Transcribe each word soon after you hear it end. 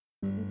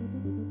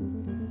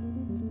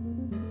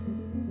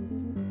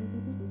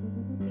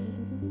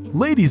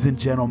Ladies and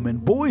gentlemen,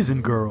 boys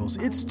and girls,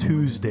 it's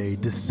Tuesday,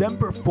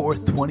 December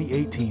 4th,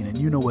 2018, and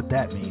you know what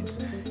that means.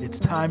 It's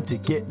time to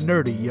get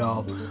nerdy,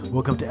 y'all.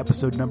 Welcome to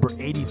episode number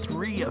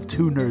 83 of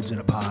Two Nerds in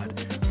a Pod,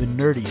 the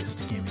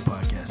nerdiest gaming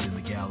podcast in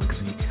the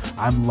galaxy.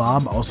 I'm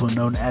Lam, also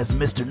known as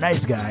Mr.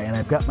 Nice Guy, and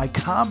I've got my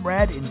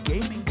comrade in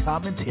gaming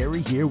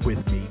commentary here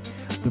with me,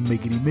 the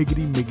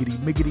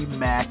Miggity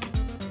Mac,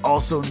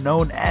 also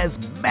known as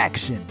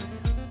Maction.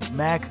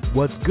 Mac,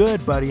 what's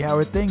good, buddy? How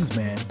are things,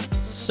 man?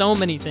 So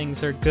many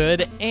things are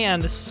good,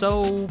 and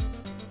where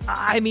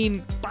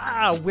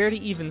to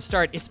even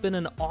start? It's been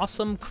an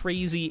awesome,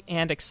 crazy,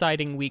 and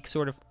exciting week,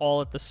 sort of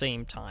all at the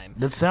same time.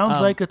 That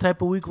sounds like a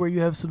type of week where you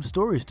have some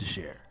stories to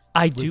share.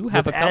 I do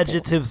have a couple.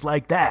 Adjectives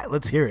like that.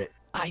 Let's hear it.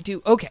 I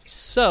do. Okay,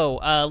 so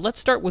let's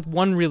start with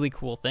one really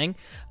cool thing.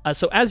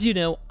 So as you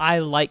know, I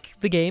like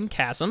the game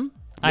Chasm.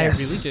 Yes. I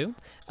really do.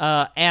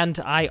 And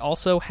I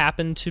also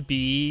happen to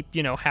be,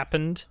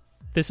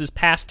 this is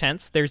past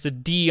tense, there's a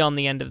D on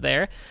the end of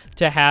there,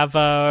 to have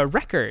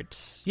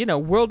records,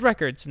 world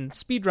records and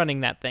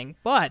speedrunning that thing.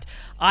 But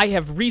I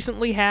have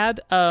recently had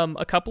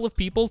a couple of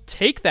people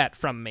take that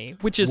from me,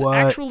 which is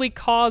actually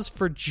cause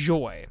for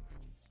joy.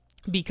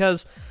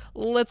 Because,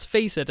 let's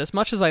face it, as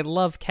much as I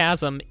love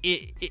Chasm,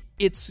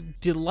 it's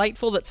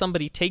delightful that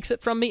somebody takes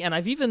it from me, and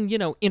I've even,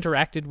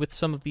 interacted with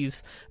some of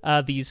these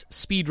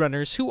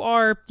speedrunners who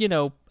are,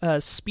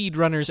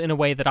 speedrunners in a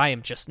way that I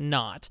am just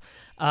not.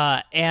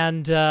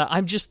 And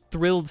I'm just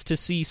thrilled to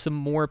see some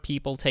more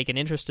people take an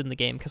interest in the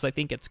game because I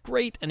think it's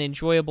great and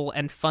enjoyable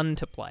and fun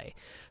to play.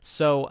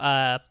 So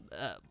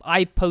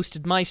I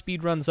posted my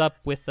speedruns up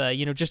with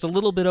just a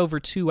little bit over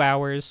 2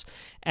 hours,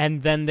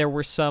 and then there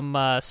were some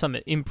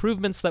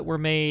improvements that were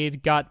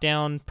made, got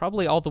down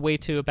probably all the way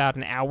to about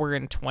an hour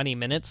and 20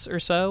 minutes or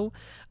so.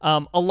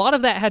 A lot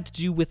of that had to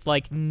do with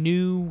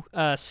new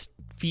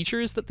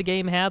features that the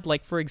game had.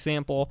 Like, for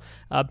example,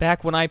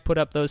 back when I put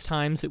up those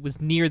times, it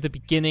was near the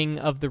beginning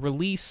of the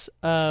release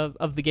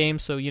of the game,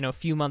 so, a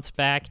few months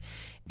back,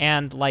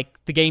 and,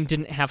 the game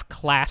didn't have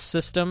class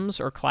systems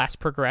or class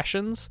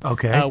progressions.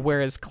 Okay.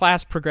 Whereas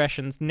class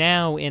progressions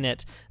now in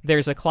it,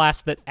 there's a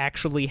class that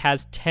actually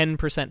has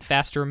 10%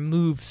 faster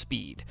move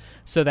speed.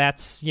 So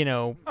that's,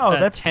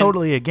 that's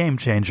totally a game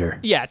changer.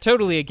 Yeah,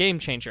 totally a game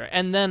changer.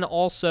 And then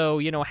also,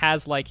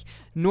 has,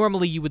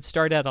 normally you would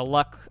start at a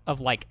luck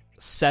of,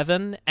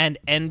 7, and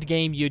end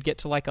game you'd get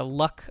to a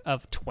luck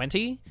of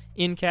 20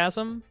 in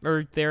Chasm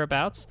or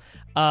thereabouts.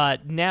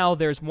 Now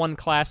there's one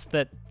class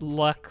that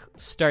luck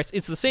starts.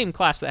 It's the same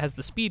class that has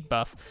the speed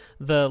buff.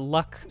 The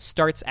luck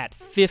starts at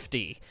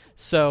 50,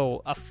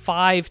 so a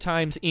 5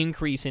 times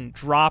increase in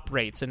drop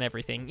rates and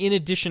everything, in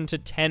addition to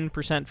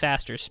 10%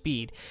 faster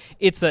speed.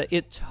 It's a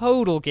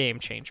total game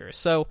changer.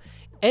 So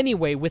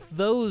anyway, with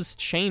those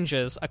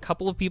changes, a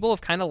couple of people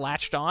have kind of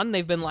latched on.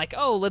 They've been like,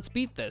 oh, let's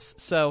beat this.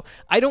 So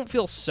I don't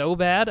feel so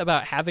bad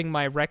about having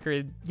my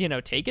record,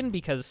 taken,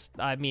 because,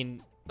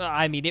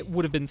 it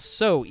would have been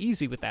so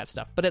easy with that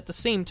stuff. But at the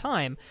same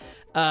time,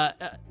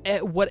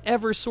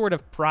 whatever sort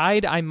of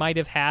pride I might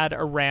have had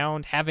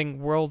around having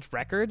world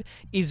record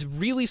is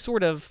really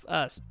sort of,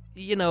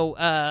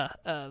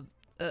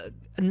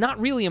 not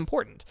really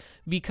important,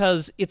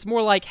 because it's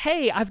more like,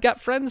 hey, I've got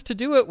friends to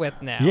do it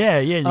with now. Yeah,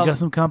 you got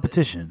some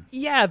competition.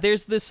 Yeah,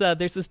 there's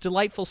this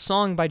delightful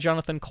song by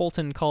Jonathan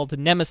Colton called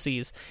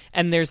Nemesis,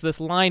 and there's this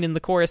line in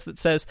the chorus that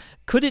says,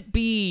 could it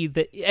be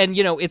that, and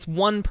it's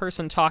one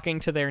person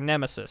talking to their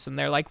nemesis, and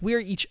they're like, we're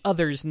each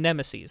other's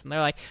nemesis, and they're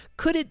like,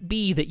 could it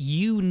be that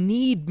you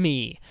need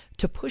me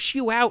to push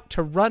you out,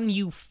 to run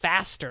you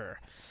faster?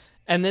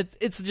 And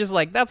it's just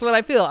that's what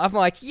I feel. I'm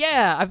like,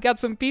 yeah, I've got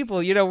some people,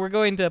 we're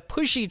going to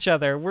push each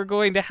other. We're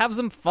going to have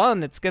some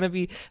fun. It's going to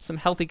be some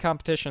healthy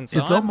competition. So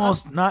it's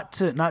almost, not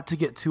to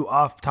get too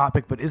off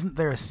topic, but isn't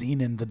there a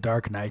scene in The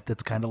Dark Knight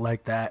that's kind of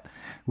like that,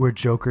 where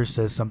Joker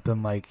says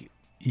something like,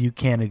 you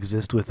can't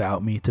exist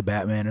without me, to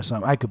Batman or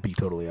something? I could be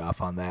totally off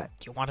on that.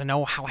 You want to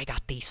know how I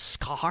got these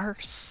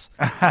scars?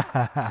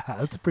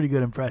 That's a pretty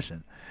good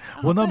impression.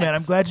 Well, no, man,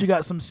 I'm glad you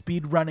got some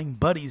speed running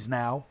buddies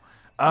now.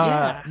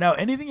 Yeah. Now,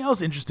 anything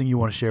else interesting you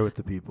want to share with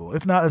the people?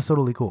 If not, that's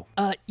totally cool.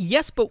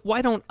 Yes, but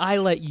why don't I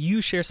let you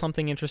share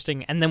something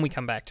interesting, and then we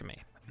come back to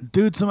me?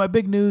 Dude, so my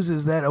big news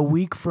is that a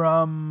week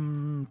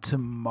from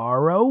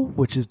tomorrow,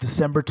 which is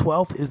December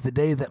 12th, is the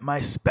day that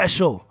my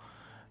special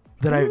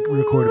that I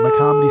recorded, my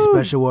comedy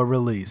special, will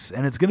release.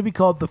 And it's going to be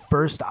called The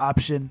First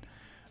Option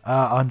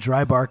on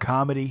Dry Bar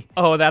Comedy.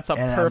 Oh, that's a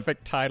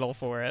perfect title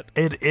for it.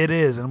 It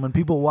is, and when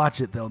people watch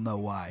it, they'll know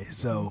why.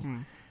 So...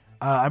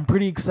 I'm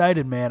pretty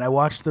excited, man. I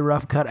watched the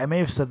rough cut. I may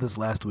have said this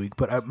last week,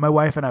 but my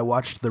wife and I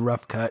watched the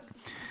rough cut.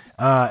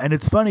 And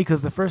it's funny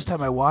because the first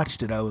time I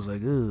watched it, I was like,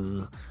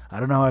 ugh,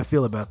 I don't know how I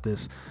feel about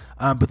this.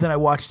 But then I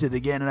watched it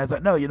again, and I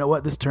thought, no, you know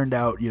what? This turned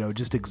out,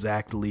 just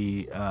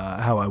exactly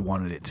how I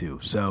wanted it to.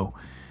 So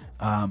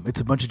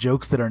it's a bunch of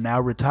jokes that are now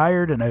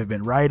retired, and I've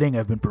been writing,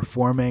 I've been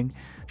performing,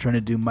 trying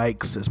to do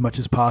mics as much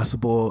as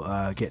possible,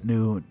 get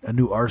a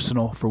new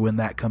arsenal for when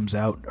that comes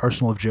out,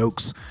 arsenal of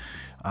jokes.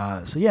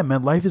 So yeah,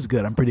 man, life is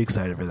good. I'm pretty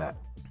excited for that.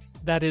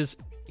 That is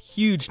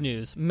huge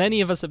news.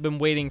 Many of us have been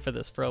waiting for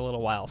this for a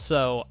little while,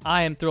 so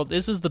I am thrilled.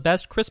 This is the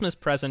best Christmas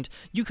present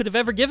you could have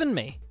ever given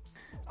me.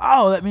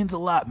 Oh, that means a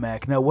lot,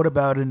 Mac. Now, what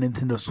about a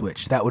Nintendo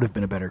Switch? That would have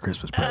been a better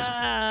Christmas present.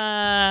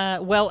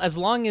 Well, as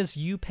long as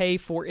you pay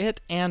for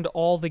it and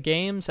all the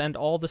games and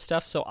all the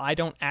stuff, so I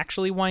don't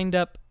actually wind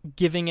up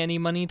giving any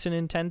money to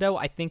Nintendo,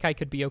 I think I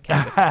could be okay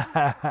with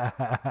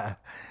it.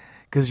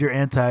 Because you're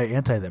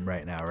anti them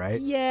right now, right?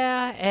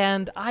 Yeah,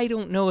 and I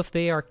don't know if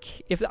they are.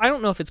 I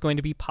don't know if it's going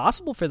to be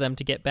possible for them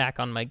to get back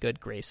on my good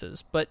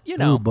graces. But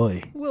oh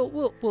boy,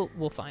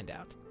 we'll find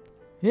out.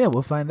 Yeah,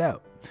 we'll find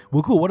out.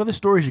 Well, cool. What other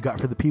stories you got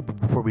for the people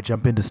before we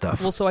jump into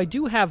stuff? Well, so I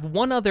do have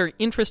one other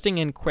interesting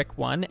and quick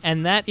one,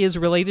 and that is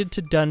related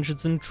to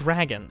Dungeons &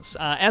 Dragons.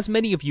 As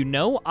many of you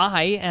know,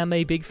 I am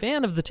a big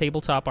fan of the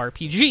tabletop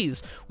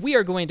RPGs. We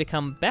are going to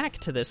come back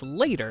to this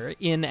later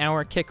in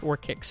our Kick or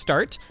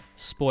Kickstart.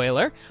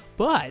 Spoiler.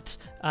 But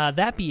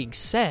that being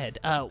said,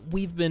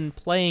 we've been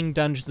playing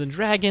Dungeons &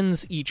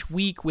 Dragons each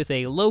week with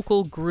a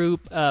local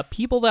group,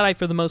 people that I,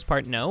 for the most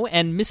part, know,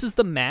 and Mrs.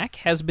 the Mac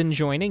has been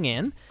joining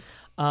in.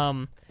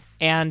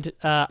 And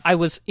I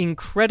was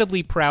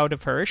incredibly proud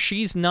of her.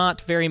 She's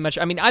not very much...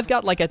 I mean, I've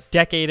got like a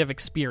decade of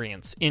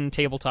experience in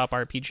tabletop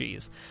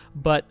RPGs,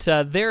 but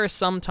there are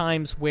some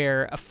times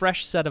where a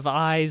fresh set of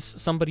eyes,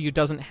 somebody who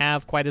doesn't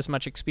have quite as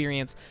much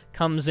experience,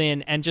 comes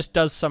in and just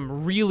does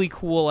some really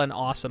cool and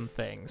awesome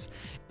things.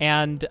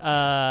 And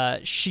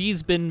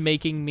she's been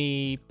making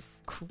me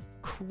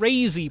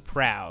crazy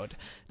proud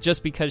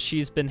just because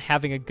she's been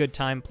having a good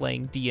time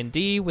playing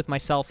D&D with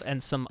myself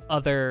and some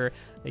other,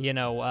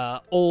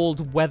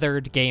 old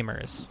weathered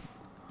gamers.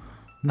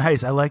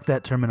 Nice. I like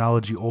that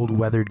terminology, old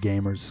weathered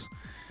gamers.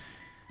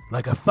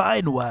 Like a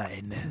fine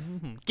wine.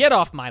 Mm-hmm. Get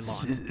off my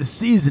lawn.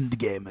 Seasoned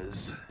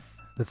gamers.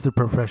 That's the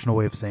professional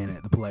way of saying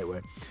it, the polite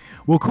way.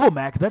 Well, cool,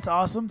 Mac. That's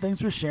awesome.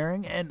 Thanks for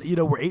sharing. And,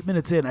 we're 8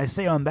 minutes in. I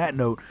say on that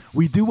note,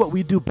 we do what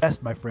we do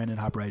best, my friend, and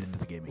hop right into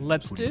the gaming.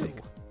 Let's do.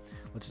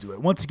 Let's do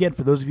it. Once again,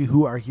 for those of you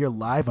who are here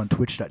live on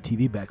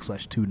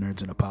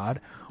twitch.tv/2NerdsInAPod,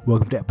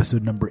 welcome to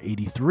episode number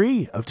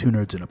 83 of Two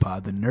Nerds in a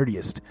Pod, the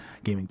nerdiest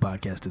gaming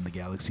podcast in the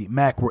galaxy.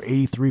 Mac, we're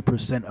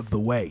 83% of the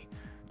way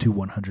to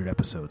 100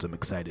 episodes. I'm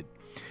excited.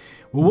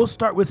 Well, we'll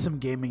start with some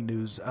gaming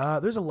news.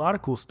 There's a lot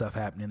of cool stuff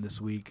happening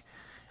this week.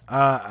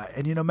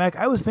 And, Mac,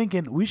 I was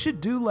thinking we should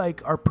do,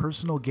 our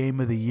personal game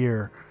of the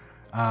year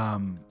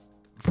for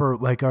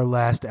our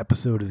last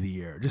episode of the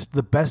year. Just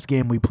the best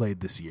game we played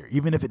this year.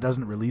 Even if it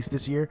doesn't release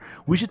this year,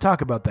 we should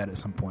talk about that at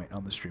some point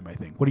on the stream, I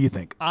think. What do you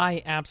think?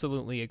 I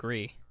absolutely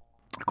agree.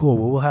 Cool.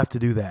 Well, we'll have to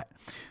do that.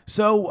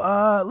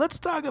 So let's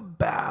talk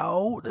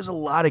about... There's a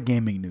lot of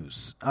gaming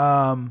news.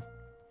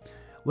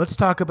 Let's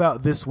talk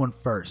about this one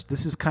first.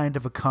 This is kind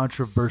of a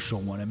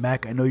controversial one. And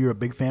Mac, I know you're a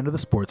big fan of the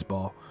sports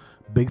ball,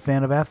 big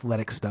fan of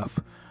athletic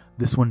stuff.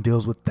 This one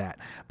deals with that.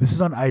 This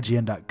is on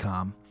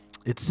IGN.com.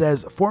 It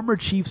says, former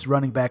Chiefs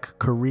running back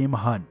Kareem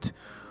Hunt,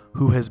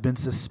 who has been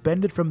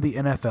suspended from the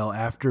NFL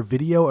after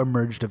video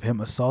emerged of him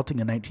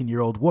assaulting a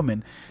 19-year-old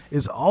woman,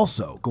 is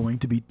also going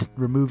to be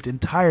removed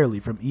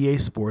entirely from EA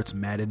Sports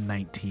Madden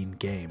 19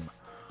 game.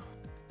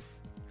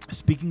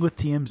 Speaking with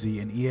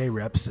TMZ, an EA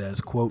rep says,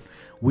 quote,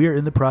 "We are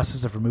in the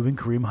process of removing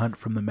Kareem Hunt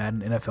from the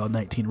Madden NFL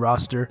 19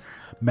 roster,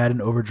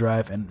 Madden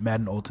Overdrive, and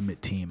Madden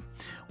Ultimate Team.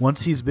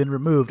 Once he's been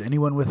removed,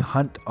 anyone with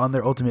Hunt on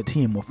their Ultimate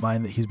Team will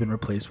find that he's been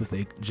replaced with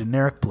a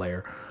generic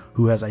player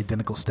who has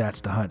identical stats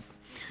to Hunt.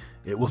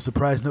 It will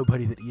surprise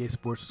nobody that EA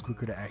Sports was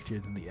quicker to act here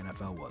than the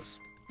NFL was."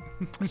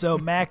 So,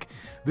 Mac,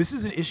 this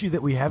is an issue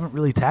that we haven't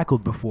really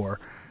tackled before.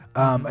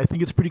 I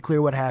think it's pretty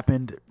clear what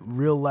happened.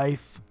 Real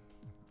life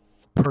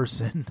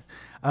person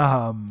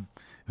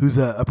who's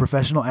a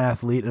professional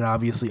athlete and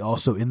obviously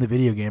also in the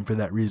video game for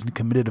that reason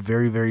committed a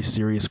very, very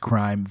serious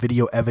crime.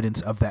 Video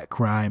evidence of that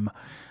crime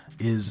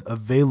is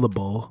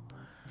available,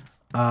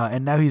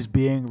 and now he's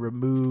being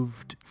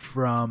removed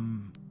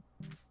from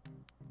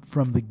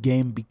the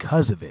game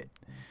because of it.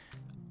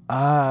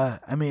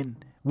 I mean,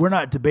 we're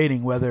not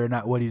debating whether or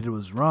not what he did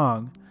was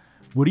wrong.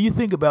 What do you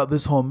think about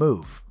this whole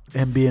move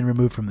and being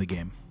removed from the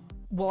game?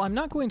 Well, I'm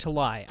not going to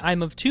lie.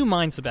 I'm of two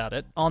minds about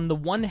it. On the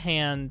one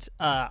hand,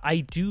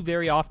 I do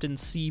very often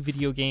see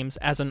video games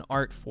as an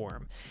art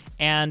form.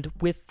 And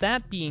with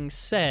that being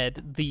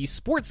said, the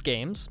sports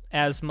games,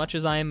 as much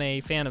as I am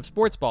a fan of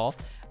sports ball,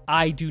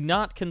 I do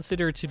not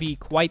consider to be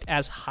quite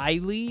as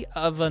highly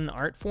of an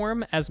art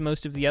form as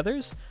most of the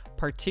others,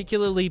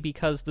 particularly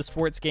because the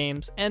sports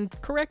games, and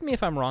correct me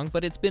if I'm wrong,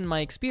 but it's been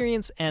my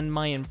experience and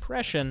my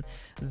impression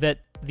that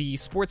the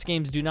sports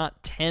games do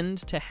not tend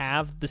to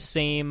have the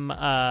same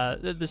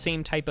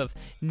type of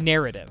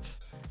narrative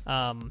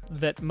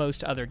that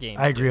most other games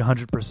do. I agree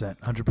 100%.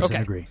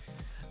 100% agree.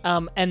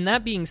 And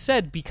that being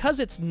said, because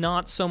it's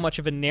not so much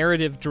of a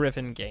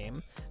narrative-driven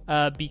game,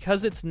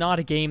 because it's not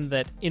a game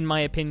that, in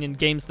my opinion,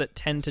 games that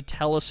tend to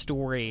tell a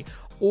story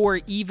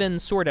or even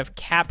sort of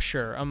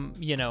capture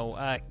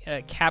a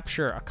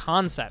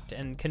concept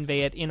and convey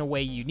it in a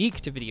way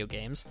unique to video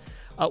games,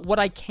 what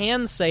I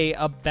can say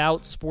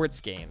about sports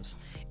games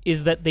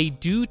is that they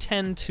do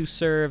tend to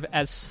serve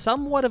as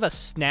somewhat of a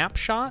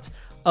snapshot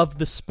of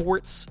the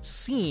sports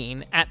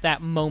scene at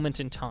that moment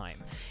in time.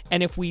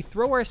 And if we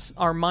throw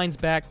our minds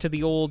back to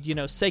the old,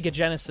 Sega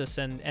Genesis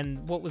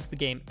and what was the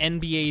game?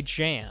 NBA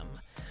Jam.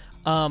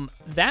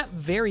 That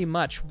very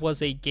much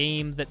was a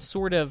game that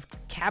sort of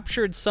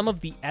captured some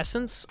of the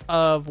essence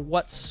of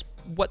what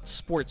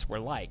sports were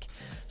like.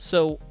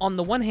 So on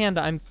the one hand,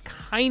 I'm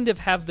kind of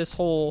have this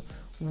whole,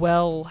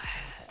 well,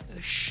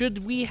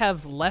 should we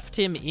have left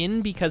him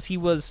in because he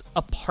was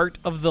a part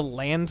of the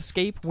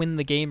landscape when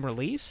the game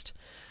released?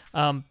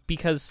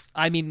 Because,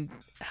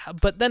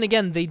 but then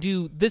again, they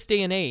do, this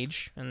day and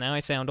age, and now I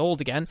sound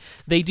old again,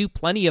 they do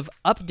plenty of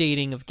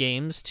updating of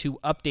games to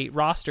update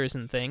rosters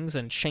and things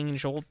and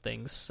change old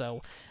things.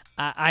 So,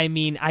 I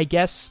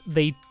guess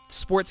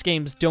sports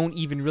games don't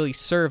even really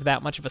serve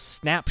that much of a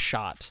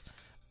snapshot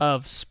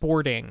of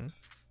sporting,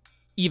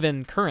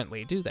 even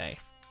currently, do they?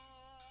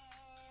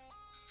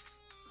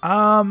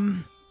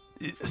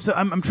 So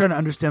I'm trying to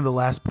understand the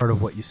last part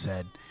of what you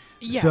said.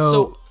 Yeah,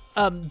 so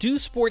do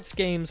sports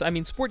games,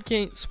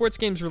 sports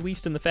games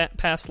released in the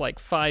past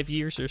 5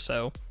 years or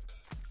so,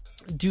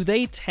 do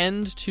they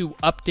tend to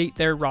update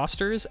their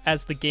rosters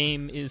as the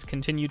game is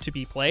continued to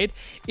be played?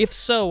 If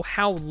so,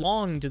 how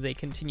long do they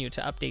continue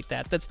to update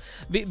that? That's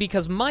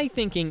because my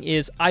thinking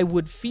is I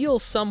would feel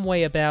some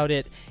way about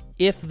it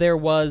if there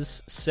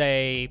was,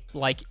 say,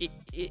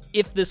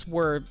 if this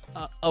were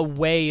a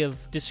way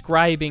of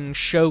describing,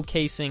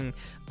 showcasing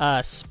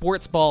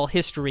sports ball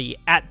history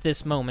at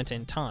this moment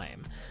in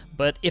time.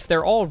 But if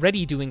they're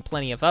already doing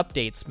plenty of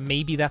updates,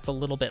 maybe that's a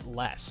little bit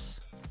less.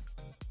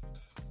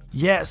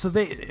 Yeah, so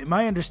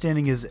my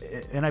understanding is,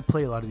 and I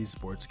play a lot of these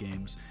sports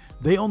games,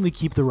 they only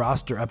keep the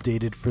roster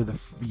updated for the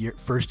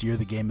first year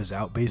the game is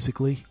out,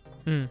 basically.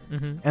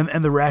 Mm-hmm.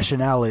 And the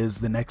rationale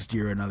is the next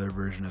year another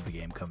version of the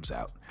game comes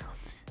out.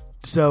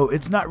 So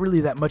it's not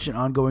really that much an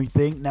ongoing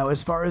thing. Now,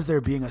 as far as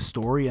there being a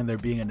story and there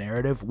being a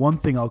narrative, one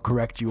thing I'll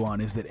correct you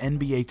on is that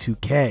NBA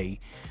 2K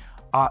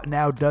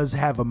now does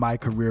have a My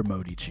Career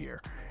mode each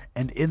year.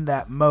 And in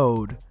that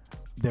mode,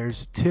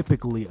 there's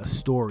typically a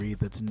story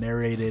that's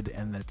narrated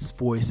and that's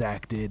voice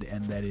acted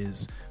and that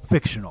is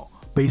fictional,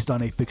 based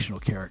on a fictional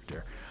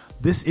character.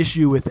 This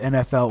issue with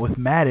NFL, with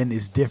Madden,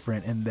 is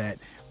different in that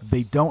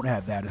they don't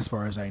have that as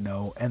far as I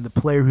know, and the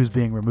player who's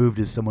being removed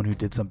is someone who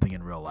did something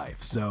in real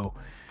life. So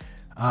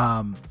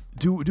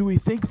do we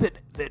think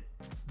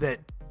that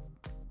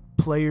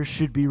players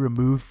should be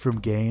removed from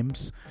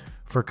games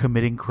for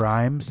committing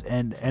crimes?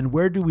 And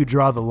where do we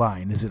draw the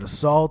line? Is it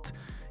assault?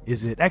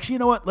 Is it actually? You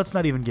know what? Let's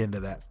not even get into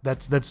that.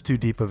 That's too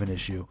deep of an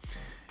issue.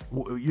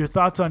 Your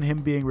thoughts on him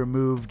being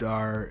removed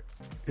are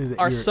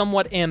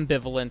somewhat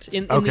ambivalent.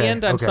 In the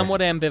end, I'm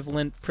somewhat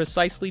ambivalent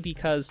precisely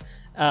because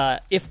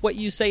if what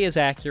you say is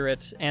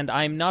accurate, and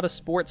I'm not a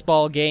sports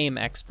ball game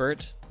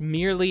expert,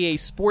 merely a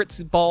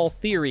sports ball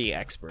theory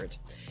expert,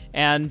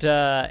 and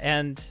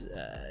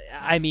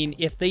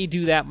if they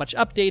do that much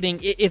updating,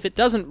 if it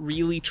doesn't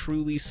really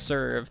truly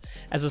serve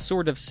as a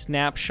sort of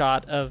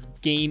snapshot of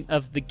the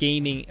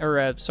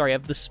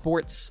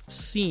sports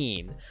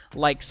scene,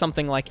 like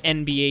something like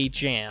NBA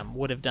Jam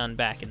would have done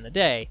back in the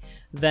day,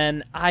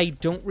 then I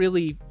don't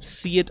really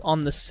see it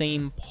on the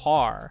same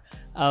par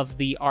of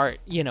the art,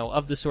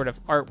 of the sort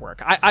of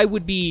artwork. I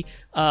would be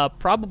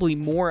probably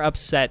more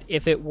upset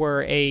if it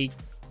were a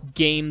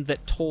game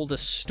that told a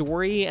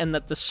story and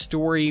that the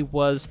story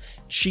was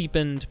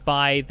cheapened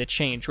by the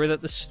change, or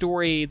that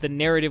the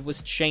narrative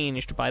was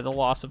changed by the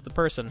loss of the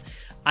person.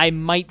 I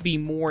might be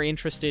more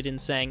interested in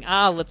saying,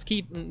 let's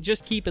keep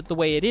it the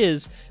way it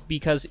is,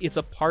 because it's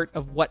a part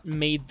of what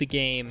made the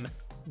game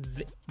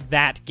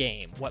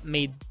what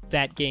made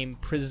that game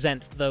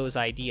present those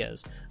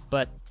ideas.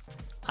 But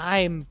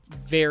I'm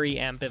very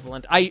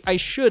ambivalent. I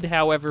should,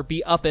 however,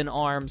 be up in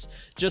arms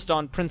just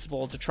on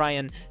principle to try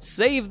and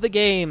save the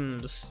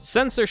games.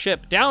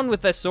 Censorship, down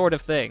with this sort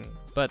of thing.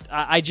 But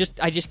I just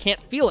can't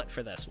feel it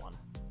for this one.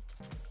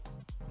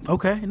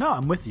 Okay, no,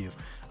 I'm with you.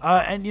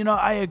 And,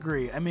 I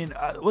agree.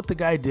 What the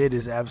guy did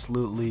is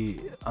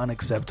absolutely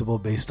unacceptable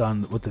based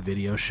on what the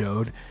video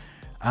showed.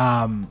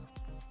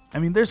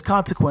 There's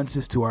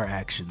consequences to our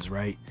actions,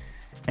 right?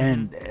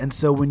 And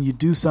so when you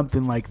do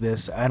something like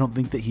this, I don't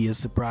think that he is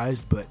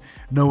surprised, but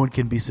no one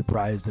can be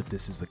surprised that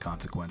this is the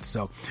consequence.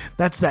 So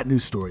that's that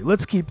news story.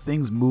 Let's keep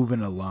things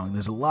moving along.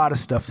 There's a lot of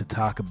stuff to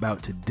talk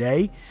about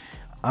today.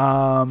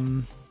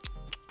 Does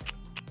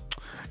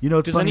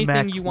anything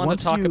Mac, you want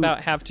to talk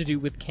about have to do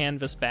with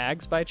canvas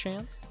bags by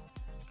chance?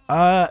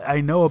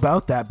 I know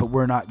about that, but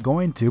we're not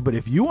going to. But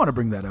if you want to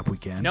bring that up, we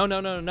can.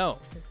 No.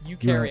 You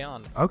carry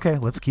on. Okay,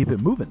 let's keep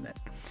it moving then.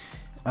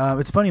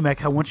 It's funny, Mac,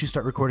 how once you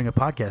start recording a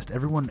podcast,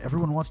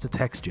 everyone wants to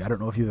text you. I don't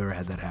know if you've ever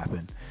had that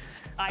happen.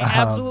 I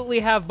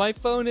absolutely have. My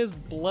phone is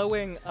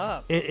blowing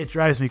up. It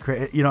drives me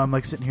crazy. I'm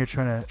like sitting here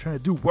trying to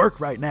do work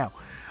right now.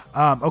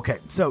 Okay,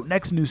 so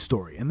next news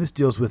story, and this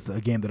deals with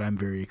a game that I'm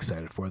very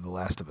excited for, The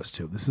Last of Us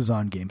 2. This is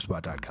on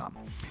GameSpot.com.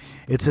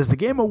 It says the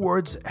Game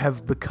Awards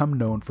have become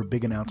known for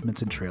big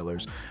announcements and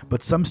trailers,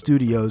 but some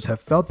studios have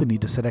felt the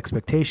need to set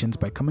expectations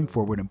by coming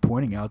forward and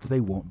pointing out that they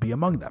won't be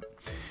among them.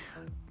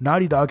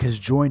 Naughty Dog has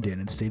joined in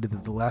and stated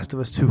that The Last of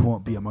Us 2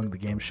 won't be among the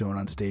games shown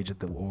on stage at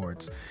the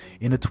awards.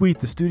 In a tweet,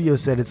 the studio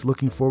said it's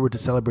looking forward to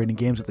celebrating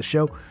games at the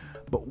show,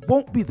 but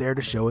won't be there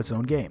to show its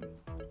own game.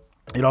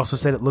 It also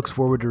said it looks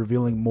forward to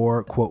revealing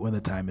more, quote, when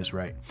the time is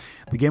right.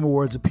 The Game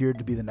Awards appeared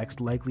to be the next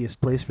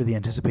likeliest place for the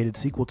anticipated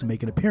sequel to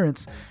make an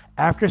appearance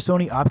after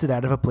Sony opted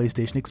out of a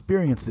PlayStation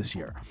experience this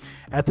year.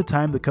 At the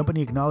time, the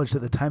company acknowledged that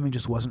the timing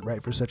just wasn't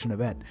right for such an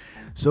event.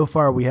 So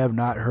far, we have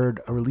not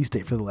heard a release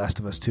date for The Last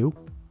of Us 2,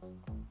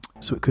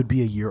 so it could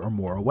be a year or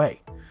more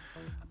away.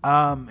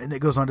 And it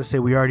goes on to say,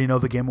 we already know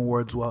the Game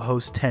Awards will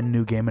host 10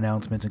 new game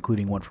announcements,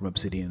 including one from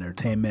Obsidian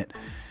Entertainment.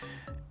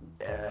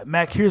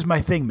 Mac, here's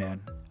my thing,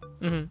 man.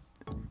 Mm-hmm.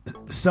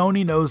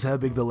 Sony knows how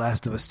big The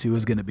Last of Us 2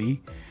 is going to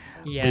be.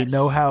 Yes. They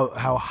know how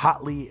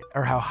hotly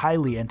or how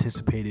highly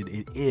anticipated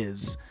it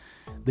is.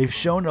 They've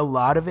shown a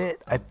lot of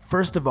it.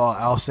 First of all,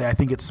 I'll say I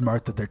think it's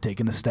smart that they're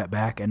taking a step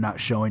back and not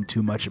showing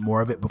too much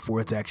more of it before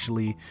it's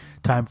actually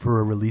time for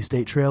a release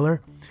date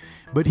trailer.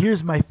 But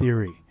here's my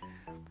theory.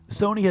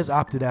 Sony has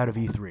opted out of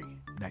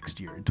E3 next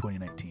year in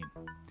 2019.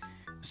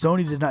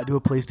 Sony did not do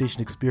a PlayStation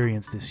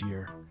experience this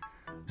year.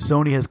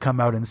 Sony has come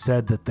out and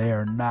said that they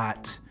are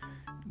not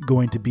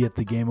going to be at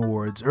the Game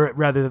Awards, or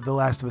rather that The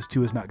Last of Us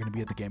 2 is not going to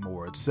be at the Game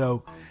Awards.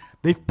 So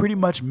they've pretty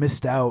much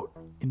missed out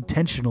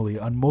intentionally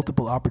on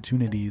multiple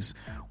opportunities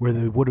where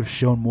they would have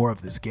shown more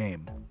of this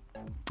game.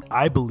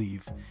 I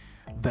believe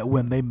that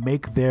when they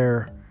make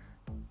their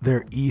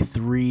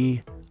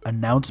E3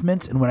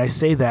 announcements, and when I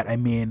say that, I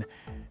mean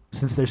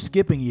since they're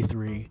skipping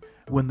E3,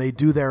 when they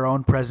do their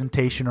own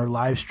presentation or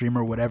live stream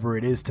or whatever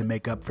it is to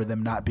make up for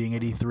them not being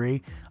at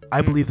E3,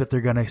 I believe that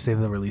they're going to say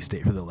the release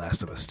date for The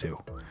Last of Us 2.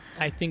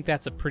 I think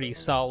that's a pretty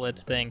solid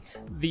thing.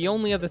 The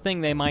only other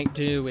thing they might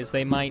do is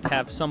they might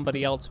have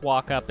somebody else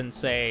walk up and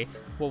say,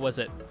 what was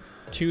it,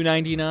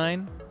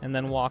 $2.99, and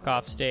then walk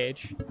off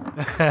stage.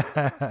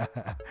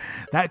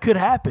 That could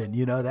happen,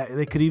 you know. That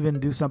they could even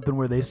do something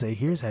where they say,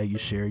 here's how you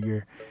share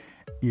your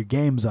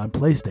games on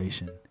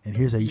PlayStation, and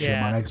here's how you share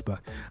them on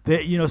Xbox.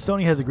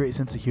 Sony has a great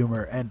sense of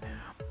humor,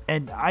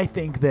 and I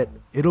think that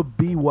it'll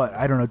be,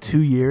 2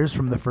 years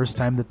from the first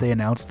time that they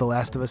announced The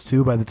Last of Us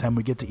 2 by the time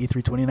we get to E3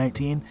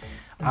 2019.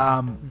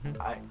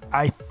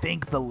 I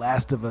think The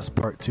Last of Us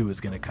Part 2 is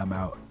going to come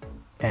out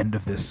end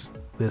of this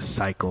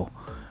cycle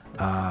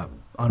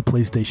on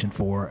PlayStation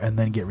 4 and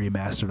then get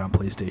remastered on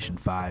PlayStation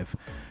 5.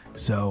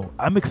 So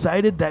I'm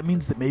excited. That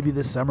means that maybe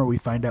this summer we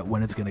find out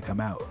when it's going to come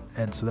out.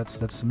 And so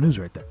that's some news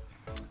right there.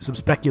 Some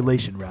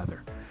speculation,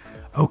 rather.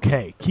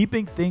 Okay,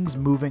 keeping things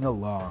moving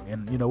along.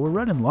 And, we're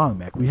running long,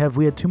 Mac. We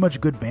had too much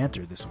good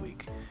banter this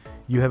week.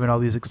 You having all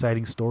these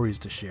exciting stories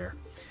to share.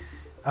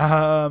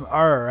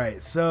 All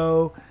right,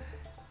 so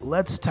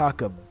let's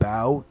talk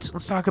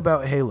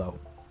about Halo.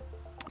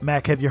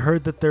 Mac, have you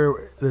heard that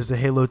there's a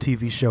Halo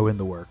TV show in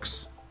the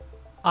works?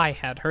 I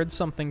had heard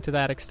something to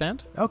that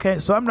extent. Okay,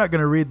 so I'm not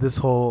going to read this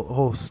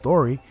whole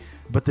story,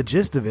 but the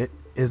gist of it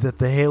is that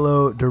the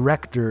Halo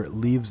director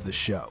leaves the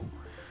show.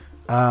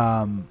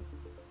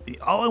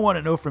 All I want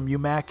to know from you,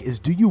 Mac, is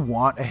do you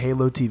want a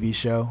Halo TV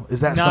show? Is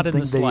that not something in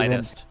the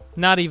slightest?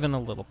 Not even a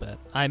little bit.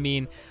 I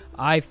mean,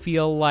 I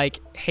feel like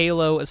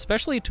Halo,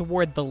 especially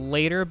toward the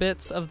later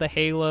bits of the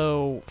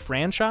Halo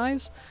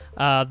franchise,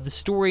 the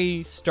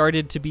story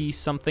started to be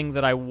something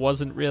that I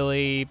wasn't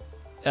really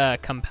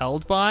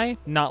compelled by,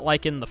 not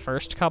like in the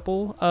first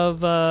couple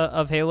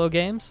of Halo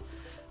games.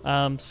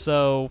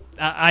 So,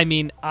 I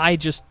mean, I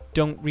just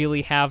don't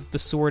really have the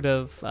sort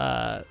of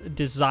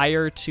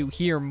desire to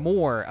hear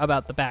more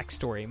about the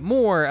backstory,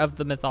 more of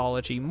the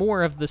mythology,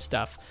 more of the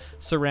stuff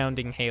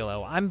surrounding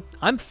Halo.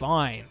 I'm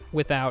fine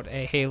without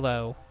a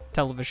Halo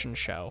television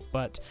show,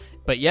 but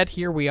yet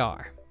here we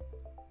are.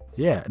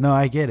 Yeah, no,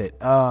 I get it.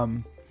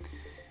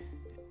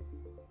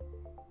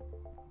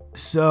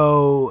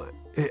 So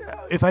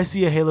if I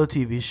see a Halo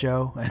TV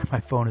show, and my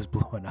phone is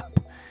blowing up,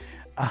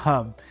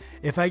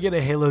 if I get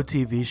a Halo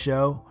TV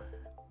show,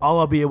 all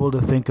I'll be able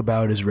to think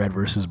about is Red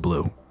versus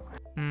Blue.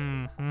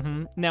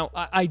 Mm-hmm. Now,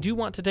 I do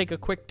want to take a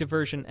quick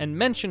diversion and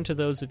mention to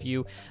those of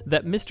you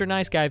that Mr.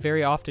 Nice Guy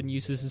very often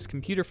uses his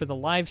computer for the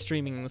live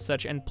streaming and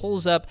such and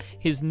pulls up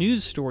his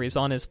news stories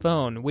on his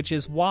phone, which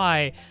is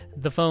why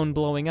the phone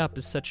blowing up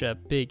is such a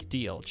big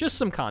deal. Just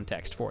some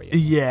context for you.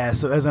 Yeah,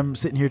 so as I'm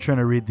sitting here trying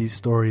to read these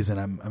stories and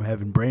I'm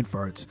having brain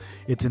farts,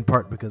 it's in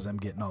part because I'm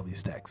getting all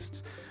these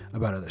texts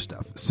about other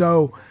stuff.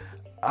 So...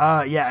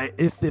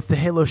 if the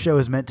Halo show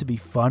is meant to be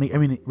funny,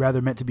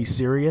 rather meant to be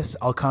serious,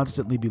 I'll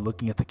constantly be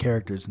looking at the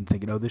characters and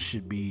thinking, this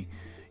should be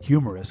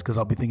humorous, because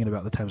I'll be thinking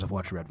about the times I've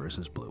watched Red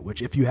vs. Blue,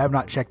 which if you have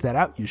not checked that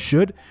out, you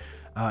should.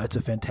 It's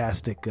a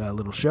fantastic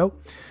little show.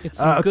 It's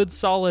some good,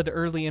 solid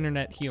early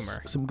internet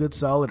humor. Some good,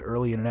 solid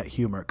early internet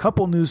humor. A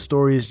couple news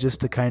stories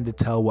just to kind of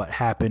tell what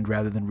happened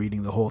rather than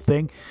reading the whole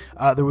thing.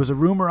 There was a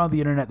rumor on the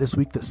internet this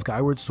week that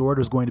Skyward Sword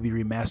was going to be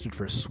remastered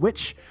for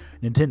Switch.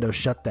 Nintendo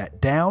shut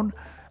that down.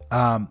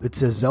 It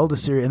says Zelda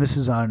series, and this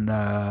is on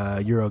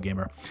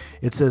Eurogamer.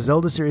 It says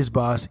Zelda series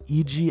boss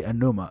Eiji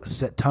Aonuma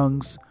set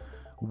tongues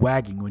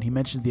wagging when he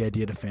mentioned the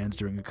idea to fans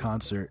during a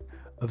concert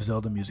of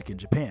Zelda music in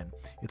Japan.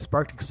 It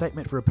sparked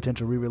excitement for a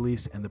potential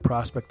re-release and the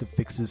prospect of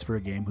fixes for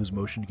a game whose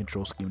motion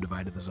control scheme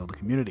divided the Zelda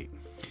community.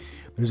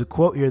 There's a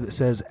quote here that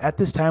says, "At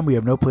this time, we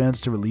have no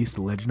plans to release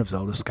The Legend of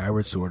Zelda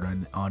Skyward Sword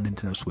on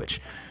Nintendo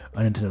Switch,"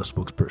 a Nintendo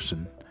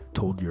spokesperson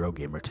told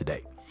Eurogamer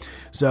today.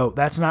 So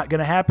that's not going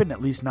to happen,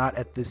 at least not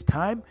at this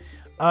time.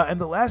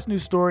 And the last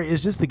news story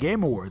is just the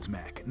Game Awards,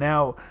 Mac.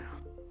 Now,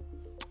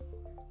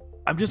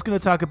 I'm just going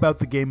to talk about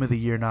the Game of the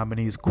Year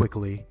nominees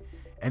quickly.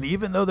 And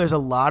even though there's a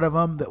lot of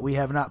them that we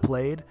have not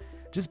played,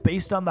 just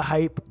based on the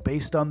hype,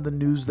 based on the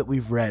news that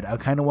we've read, I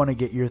kind of want to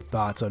get your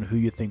thoughts on who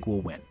you think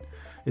will win.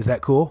 Is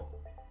that cool?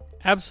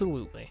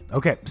 Absolutely.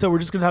 Okay, so we're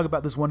just going to talk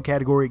about this one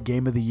category,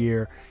 Game of the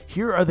Year.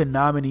 Here are the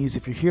nominees.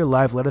 If you're here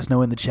live, let us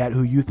know in the chat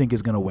who you think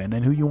is going to win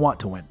and who you want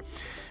to win.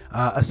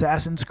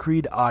 Assassin's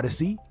Creed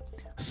Odyssey,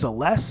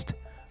 Celeste,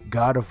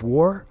 God of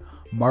War,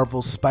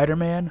 Marvel's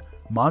Spider-Man,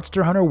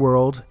 Monster Hunter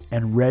World,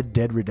 and Red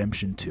Dead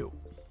Redemption 2.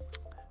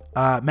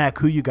 Mac,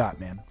 who you got,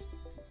 man?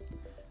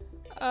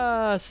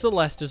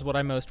 Celeste is what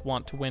I most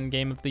want to win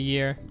Game of the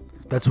Year.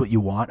 That's what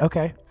you want?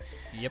 Okay.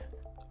 Yep.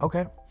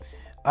 Okay.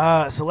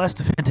 Celeste,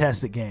 a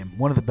fantastic game.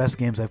 One of the best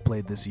games I've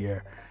played this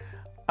year.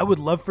 I would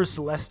love for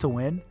Celeste to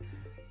win.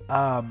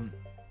 I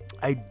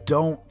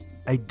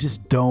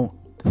just don't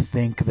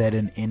think that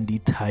an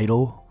indie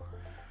title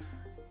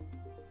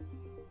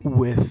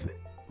with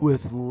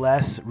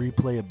less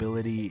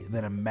replayability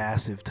than a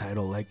massive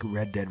title like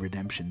Red Dead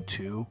Redemption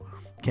 2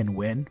 can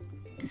win.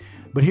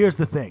 But here's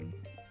the thing.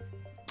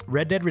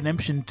 Red Dead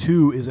Redemption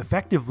 2 is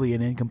effectively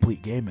an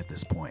incomplete game at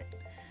this point.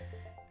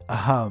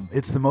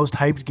 It's the most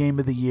hyped game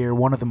of the year,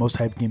 one of the most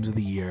hyped games of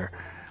the year,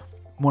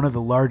 one of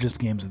the largest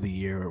games of the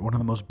year, one of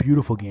the most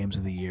beautiful games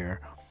of the year.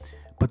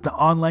 But the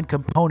online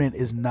component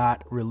is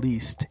not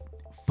released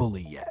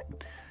fully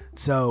yet.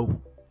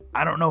 So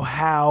I don't know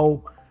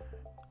how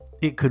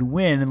it could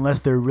win unless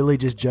they're really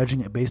just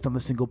judging it based on the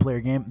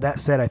single-player game. That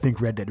said, I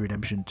think Red Dead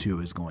Redemption 2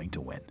 is going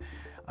to win.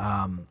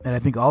 And I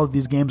think all of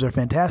these games are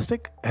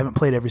fantastic. I haven't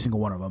played every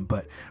single one of them,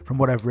 but from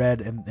what I've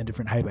read and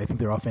different hype, I think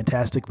they're all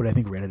fantastic, but I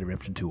think Red Dead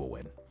Redemption 2 will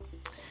win.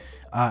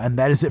 And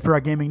that is it for our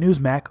gaming news.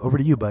 Mac, over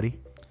to you, buddy.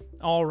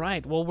 All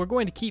right, well, we're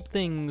going to keep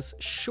things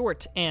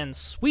short and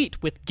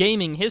sweet with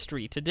gaming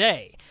history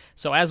today.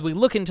 So as we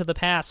look into the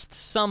past,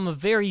 some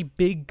very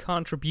big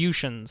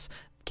contributions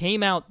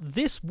came out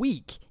this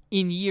week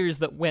in years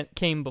that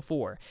came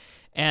before.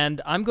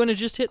 And I'm going to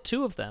just hit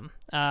two of them.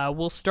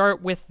 We'll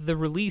start with the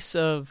release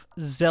of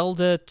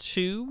Zelda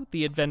 2,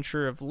 The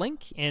Adventure of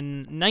Link,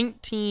 in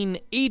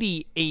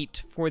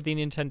 1988 for the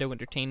Nintendo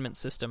Entertainment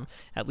System,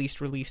 at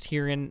least released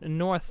here in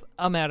North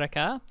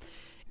America.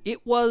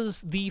 It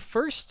was the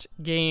first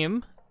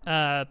game,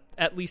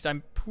 at least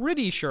I'm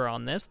pretty sure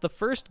on this, the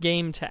first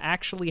game to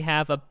actually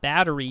have a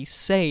battery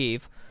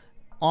save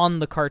on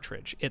the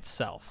cartridge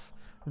itself,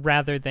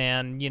 rather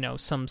than,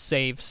 some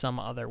save some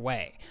other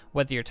way,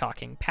 whether you're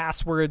talking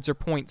passwords or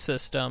point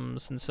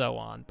systems and so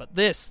on. But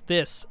this,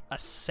 a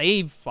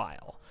save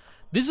file,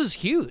 this is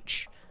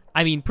huge.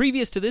 I mean,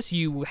 previous to this,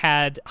 you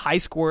had high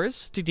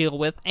scores to deal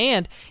with,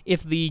 and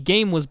if the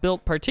game was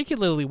built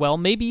particularly well,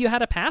 maybe you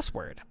had a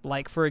password.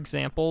 Like, for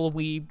example,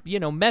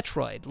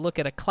 Metroid. Look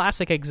at a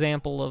classic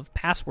example of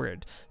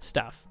password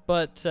stuff.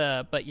 But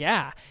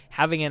yeah,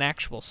 having an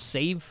actual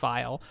save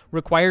file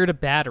required a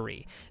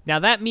battery. Now,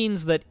 that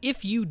means that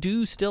if you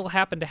do still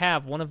happen to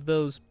have one of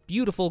those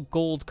beautiful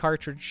gold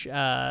cartridge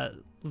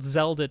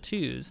Zelda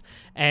 2s,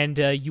 and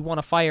you want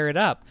to fire it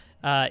up,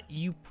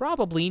 you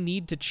probably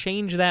need to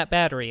change that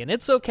battery. And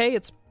it's okay,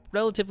 it's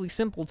relatively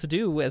simple to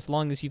do as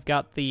long as you've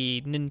got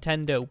the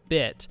Nintendo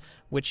bit,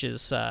 which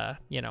is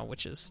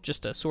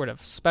just a sort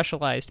of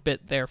specialized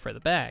bit there for the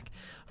back.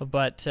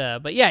 But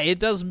yeah, it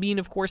does mean,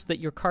 of course, that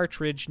your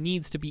cartridge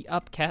needs to be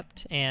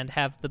upkept and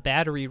have the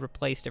battery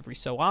replaced every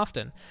so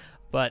often.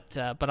 But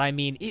I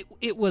mean,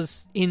 it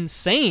was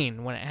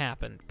insane when it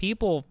happened.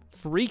 People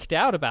freaked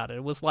out about it.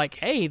 It was like,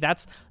 hey,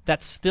 that's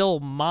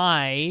still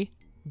my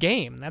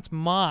game. That's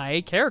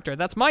my character.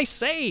 That's my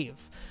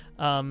save.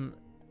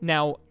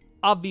 Now,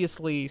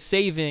 obviously,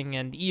 saving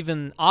and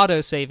even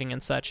auto-saving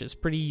and such is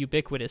pretty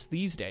ubiquitous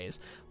these days,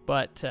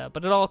 but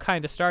it all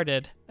kind of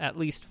started, at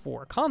least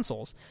for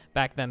consoles,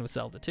 back then with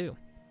Zelda 2.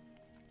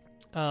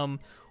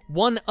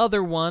 One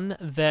other one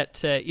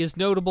that is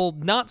notable,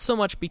 not so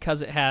much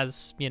because it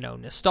has,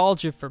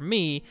 nostalgia for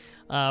me,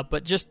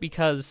 but just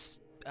because,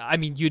 I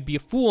mean, you'd be a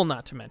fool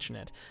not to mention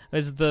it,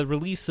 is the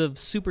release of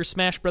Super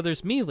Smash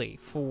Bros. Melee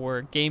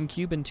for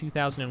GameCube in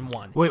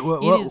 2001. Wait,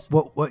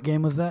 what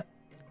game was that?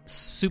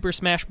 Super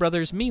Smash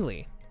Bros.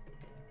 Melee.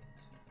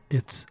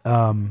 It's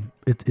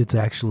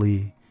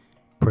actually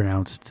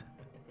pronounced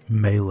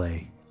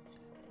Melee.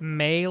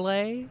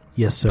 Melee?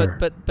 Yes, sir.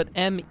 But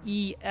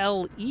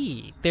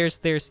M-E-L-E.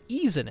 There's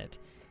E's in it.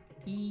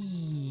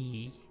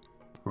 E.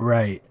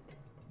 Right.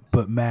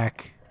 But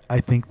Mac, I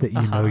think that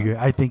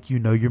you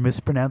know you're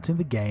mispronouncing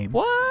the game.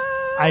 What?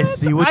 I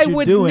see what I you're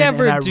would doing,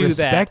 never and I do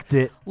respect that.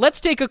 it.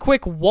 Let's take a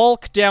quick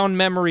walk down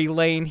memory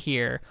lane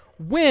here.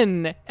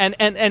 When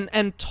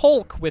and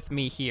talk with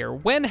me here.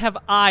 When have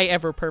I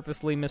ever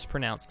purposely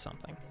mispronounced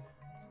something?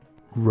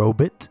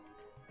 Robot?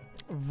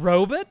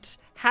 Robot?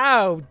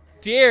 How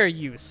dare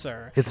you,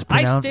 sir? It's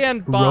pronounced I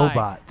stand by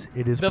robot.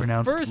 It is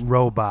pronounced first-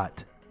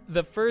 robot.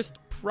 the first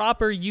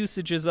proper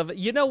usages of it.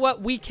 You know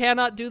what? We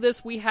cannot do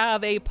this. We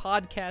have a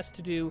podcast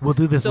to do. We'll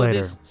do this so later.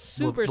 This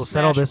Super We'll Smash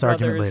settle this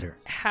argument Brothers, later.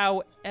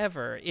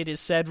 However, it is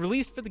said,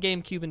 released for the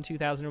GameCube in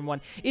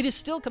 2001, it is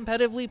still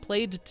competitively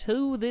played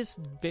to this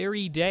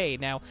very day.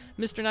 Now,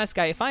 Mr. Nice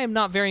Guy, if I am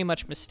not very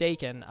much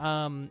mistaken,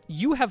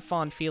 you have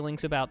fond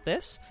feelings about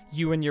this.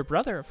 You and your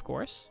brother, of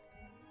course.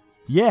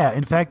 Yeah,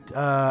 in fact,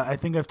 I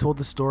think I've told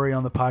the story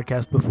on the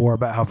podcast before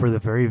about how for the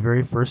very,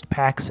 very first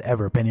PAX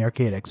ever, Penny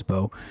Arcade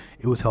Expo,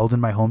 it was held in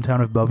my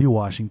hometown of Bellevue,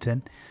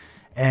 Washington,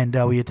 and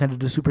we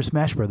attended a Super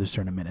Smash Brothers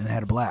tournament and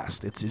had a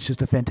blast. It's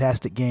just a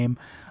fantastic game.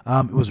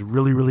 It was a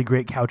really, really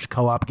great couch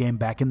co-op game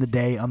back in the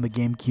day on the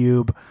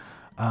GameCube.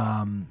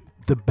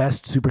 The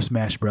best Super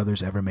Smash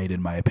Brothers ever made,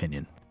 in my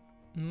opinion.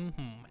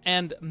 Mm-hmm.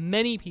 And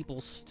many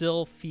people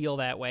still feel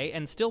that way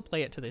and still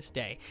play it to this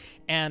day.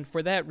 And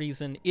for that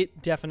reason,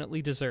 it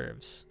definitely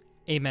deserves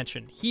a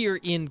mention here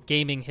in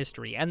gaming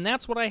history. And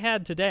that's what I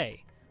had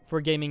today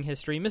for gaming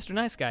history. Mr.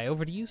 Nice Guy,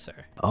 over to you, sir.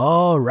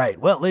 All right.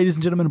 Well, ladies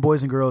and gentlemen,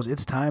 boys and girls,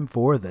 it's time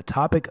for the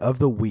topic of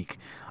the week,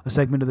 a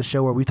segment of the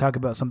show where we talk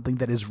about something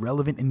that is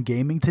relevant in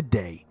gaming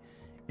today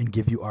and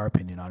give you our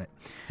opinion on it.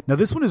 Now,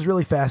 this one is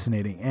really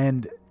fascinating,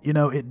 and, you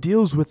know, it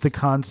deals with the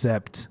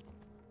concept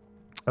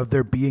of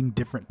there being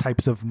different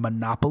types of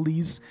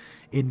monopolies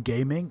in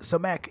gaming. So,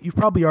 Mac, you've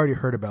probably already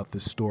heard about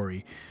this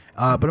story,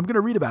 but I'm going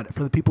to read about it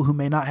for the people who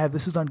may not have.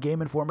 This is on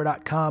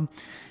GameInformer.com.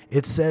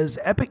 It says,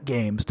 Epic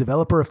Games,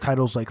 developer of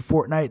titles like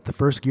Fortnite, the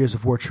first Gears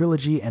of War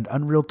trilogy, and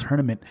Unreal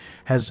Tournament,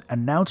 has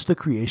announced the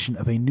creation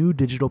of a new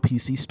digital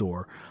PC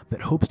store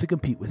that hopes to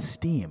compete with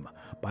Steam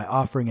by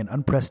offering an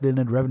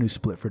unprecedented revenue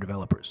split for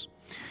developers.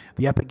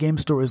 The Epic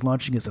Games Store is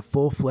launching as a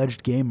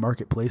full-fledged game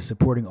marketplace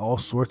supporting all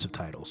sorts of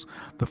titles.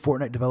 The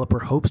Fortnite developer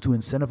hopes to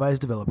incentivize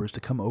developers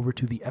to come over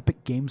to the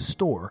Epic Games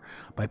Store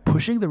by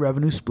pushing the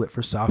revenue split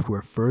for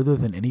software further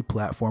than any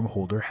platform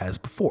holder has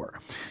before,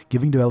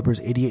 giving developers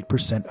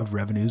 88% of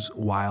revenues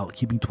while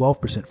keeping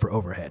 12% for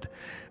overhead.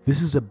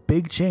 This is a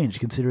big change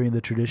considering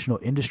the traditional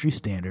industry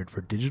standard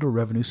for digital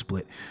revenue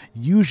split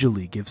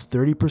usually gives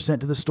 30%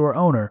 to the store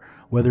owner,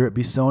 whether it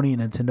be Sony,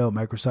 Nintendo,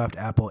 Microsoft,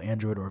 Apple,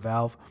 Android, or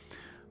Valve.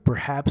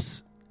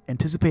 Perhaps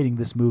anticipating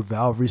this move,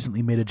 Valve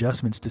recently made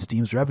adjustments to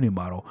Steam's revenue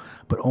model,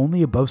 but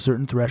only above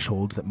certain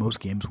thresholds that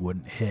most games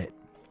wouldn't hit.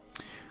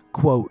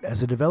 Quote,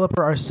 as a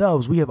developer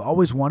ourselves, we have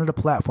always wanted a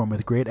platform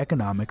with great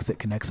economics that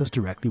connects us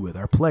directly with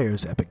our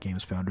players, Epic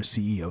Games founder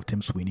CEO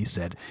Tim Sweeney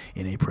said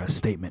in a press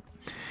statement.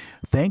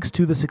 Thanks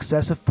to the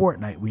success of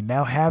Fortnite, we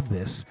now have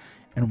this,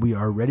 and we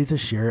are ready to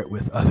share it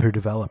with other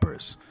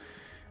developers.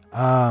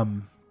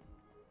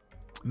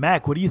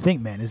 Mac, what do you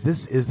think, man? Is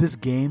this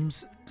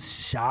games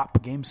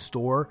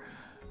store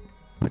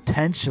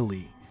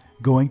potentially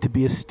going to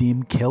be a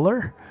Steam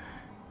killer?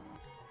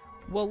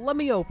 Well, let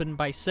me open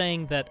by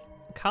saying that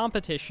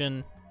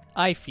competition,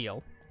 I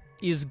feel,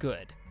 is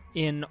good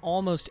in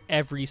almost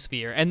every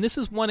sphere. And this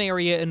is one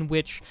area in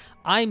which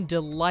I'm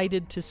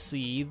delighted to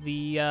see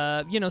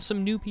the,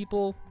 some new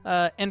people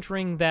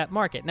entering that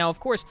market. Now,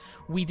 of course,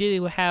 we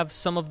do have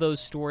some of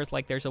those stores,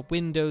 like there's a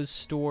Windows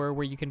store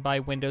where you can buy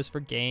Windows for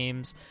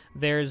games.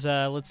 There's,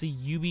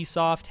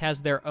 Ubisoft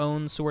has their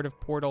own sort of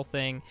portal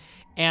thing.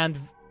 And,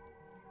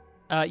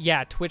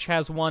 Twitch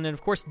has one. And,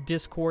 of course,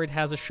 Discord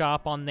has a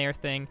shop on their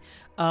thing.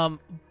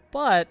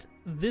 But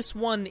this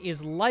one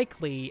is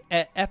likely,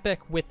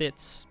 Epic with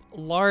its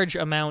large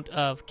amount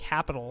of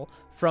capital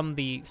from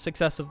the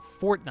success of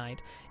Fortnite,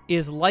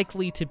 is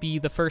likely to be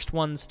the first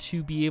ones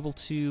to be able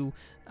to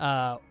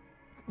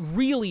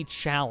really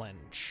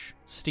challenge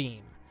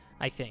Steam,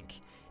 I think.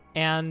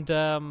 And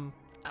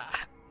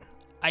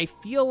I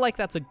feel like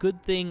that's a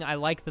good thing. I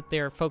like that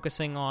they're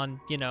focusing on,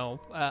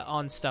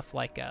 on stuff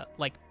like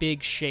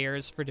big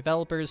shares for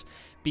developers,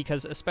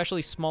 because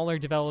especially smaller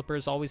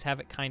developers always have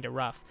it kind of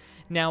rough.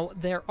 Now,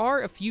 there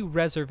are a few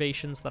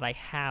reservations that I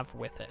have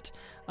with it.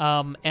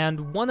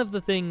 And one of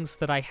the things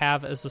that I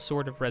have as a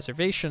sort of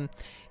reservation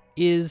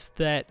is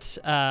that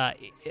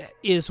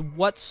is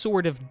what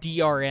sort of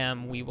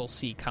DRM we will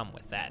see come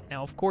with that.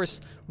 Now, of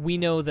course, we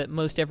know that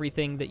most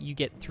everything that you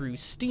get through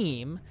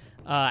Steam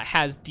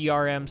has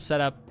DRM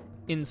set up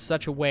in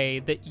such a way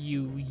that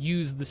you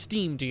use the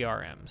Steam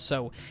DRM.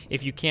 So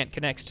if you can't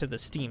connect to the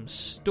Steam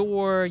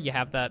store, you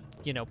have that,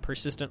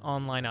 persistent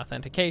online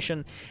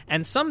authentication.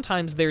 And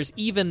sometimes there's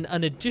even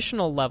an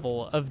additional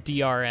level of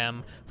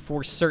DRM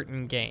for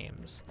certain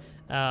games.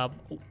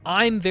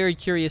 I'm very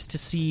curious to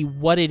see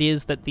what it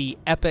is that the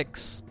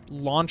Epic's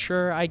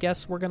launcher, I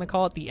guess we're going to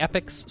call it, the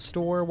Epic's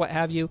store, what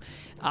have you.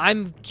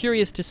 I'm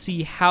curious to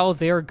see how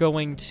they're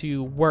going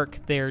to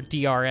work their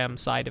DRM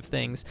side of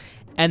things.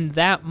 And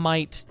that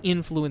might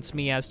influence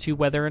me as to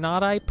whether or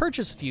not I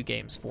purchase a few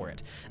games for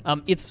it.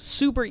 It's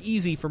super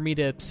easy for me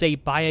to, say,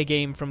 buy a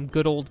game from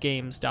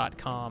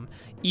goodoldgames.com,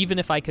 even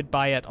if I could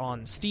buy it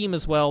on Steam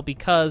as well,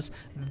 because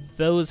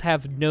those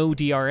have no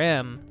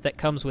DRM that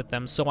comes with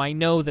them. So I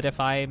know that if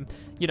I'm,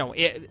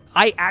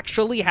 I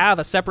actually have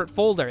a separate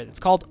folder. It's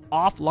called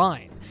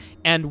Offline.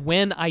 And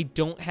when I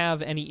don't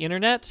have any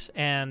internet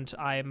and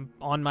I'm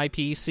on my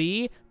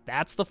PC,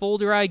 that's the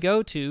folder I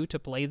go to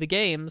play the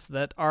games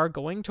that are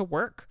going to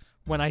work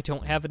when I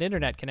don't have an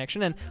internet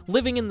connection. And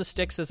living in the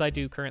sticks as I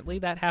do currently,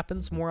 that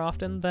happens more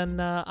often than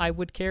I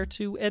would care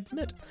to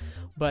admit.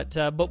 But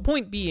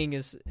point being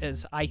is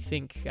I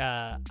think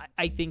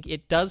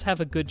it does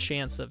have a good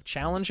chance of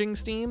challenging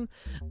Steam.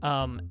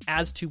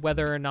 As to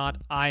whether or not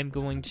I'm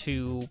going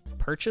to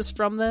purchase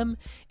from them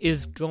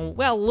is a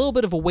little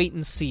bit of a wait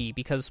and see,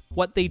 because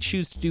what they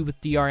choose to do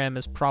with DRM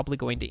is probably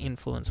going to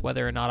influence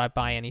whether or not I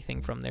buy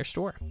anything from their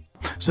store.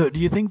 So do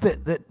you think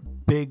that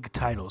big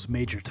titles,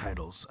 major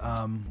titles,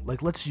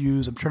 like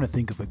I'm trying to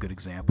think of a good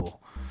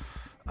example.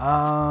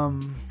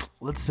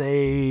 Let's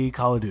say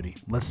Call of Duty,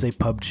 let's say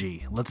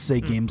PUBG, let's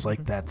say games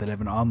like that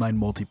have an online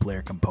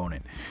multiplayer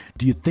component.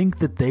 Do you think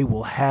that they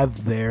will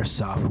have their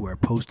software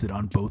posted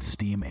on both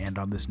Steam and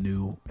on this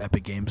new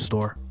Epic Games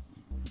Store?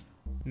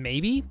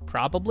 Maybe,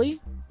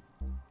 probably.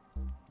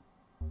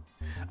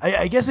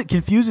 I guess it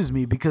confuses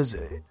me because,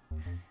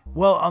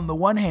 well, on the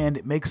one hand,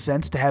 it makes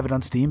sense to have it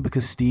on Steam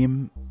because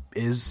Steam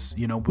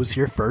was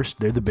here first.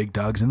 They're the big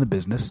dogs in the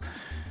business.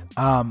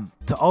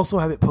 To also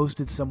have it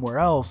posted somewhere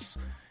else,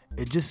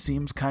 it just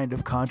seems kind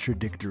of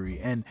contradictory.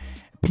 And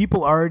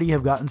people already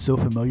have gotten so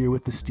familiar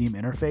with the Steam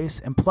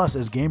interface. And plus,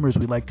 as gamers,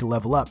 we like to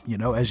level up.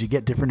 As you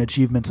get different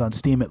achievements on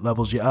Steam, it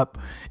levels you up.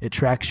 It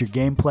tracks your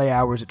gameplay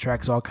hours. It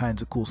tracks all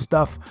kinds of cool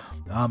stuff.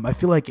 I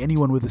feel like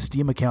anyone with a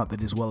Steam account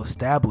that is well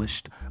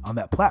established on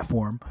that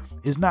platform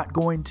is not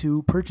going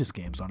to purchase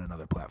games on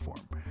another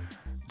platform.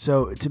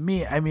 So to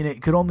me,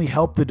 it could only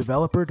help the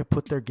developer to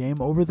put their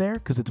game over there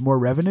because it's more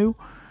revenue.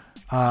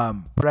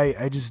 But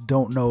I just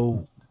don't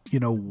know,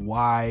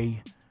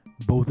 why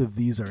both of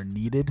these are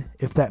needed,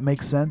 if that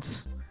makes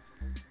sense.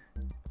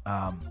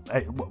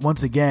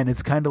 Once again,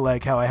 it's kind of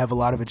like how I have a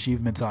lot of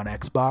achievements on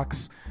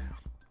Xbox.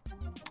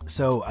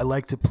 So I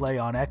like to play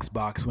on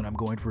Xbox when I'm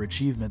going for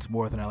achievements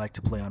more than I like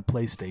to play on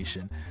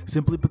PlayStation,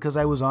 simply because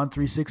I was on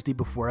 360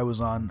 before I was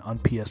on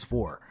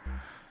PS4.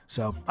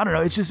 So, I don't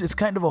know, it's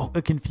kind of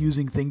a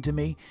confusing thing to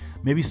me.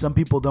 Maybe some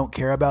people don't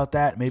care about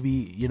that.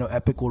 Maybe,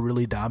 Epic will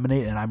really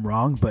dominate and I'm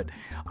wrong, but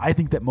I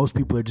think that most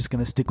people are just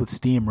going to stick with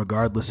Steam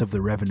regardless of the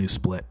revenue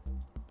split.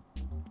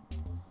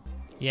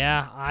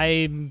 Yeah,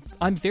 I'm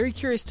very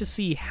curious to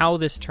see how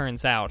this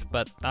turns out,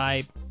 but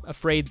I'm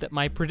afraid that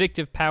my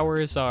predictive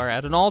powers are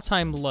at an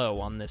all-time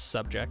low on this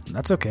subject.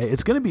 That's okay.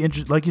 It's going to be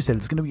interesting. Like you said,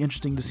 it's going to be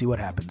interesting to see what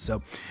happens.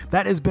 So,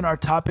 that has been our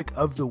topic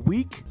of the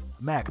week.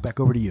 Mac, back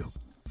over to you.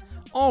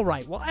 All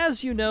right. Well,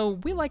 as you know,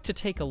 we like to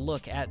take a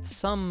look at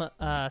some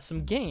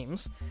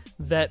games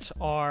that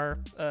are,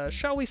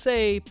 shall we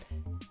say,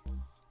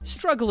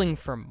 struggling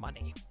for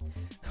money.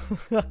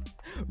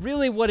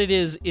 Really, what it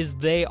is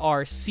they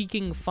are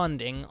seeking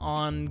funding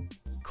on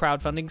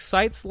crowdfunding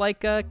sites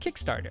like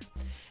Kickstarter.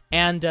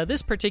 And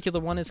this particular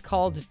one is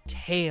called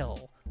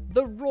Tale,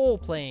 the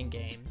role-playing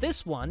game.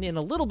 This one, in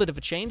a little bit of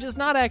a change, is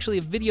not actually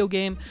a video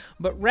game,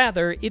 but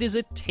rather it is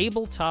a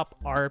tabletop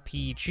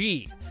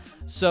RPG.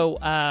 So,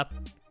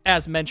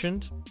 as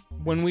mentioned,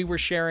 when we were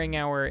sharing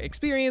our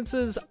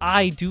experiences,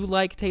 I do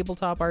like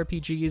tabletop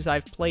RPGs.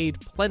 I've played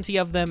plenty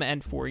of them,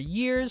 and for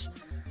years.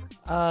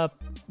 But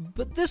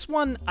this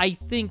one, I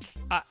think,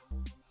 I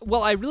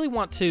really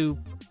want to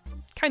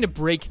kind of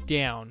break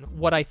down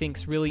what I think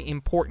is really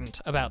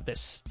important about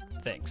this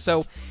thing.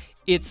 So,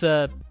 it's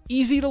a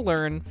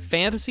easy-to-learn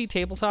fantasy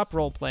tabletop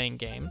role-playing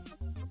game.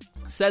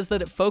 Says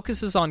that it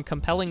focuses on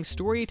compelling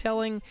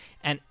storytelling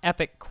and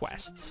epic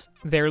quests.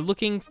 They're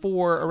looking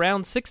for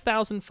around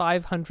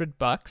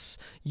 $6,500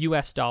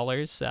 US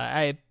dollars.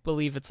 I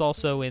believe it's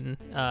also in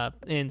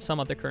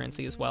some other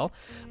currency as well,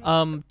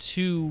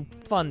 to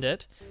fund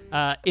it.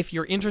 If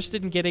you're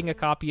interested in getting a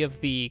copy of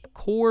the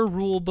core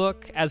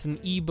rulebook as an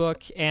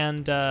ebook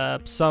and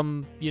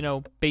some,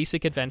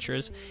 basic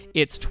adventures,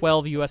 it's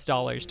 $12 US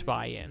dollars to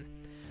buy in.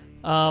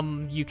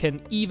 You can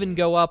even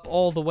go up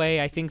all the way.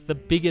 I think the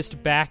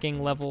biggest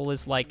backing level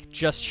is like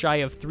just shy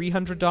of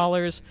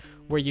 $300,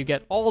 where you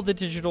get all the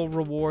digital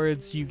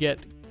rewards, you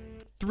get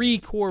 3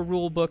 core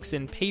rule books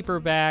in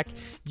paperback,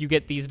 you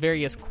get these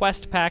various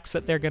quest packs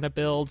that they're going to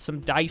build,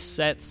 some dice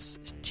sets,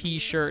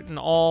 t-shirt, and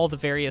all the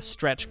various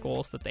stretch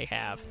goals that they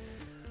have.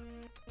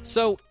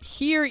 So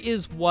here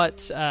is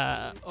what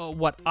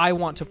I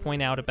want to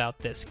point out about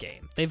this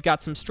game. They've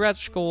got some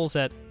stretch goals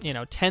at,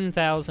 $10,000,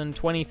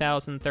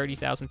 $20,000,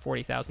 $30,000,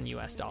 $40,000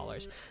 US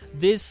dollars.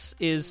 This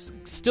is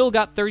still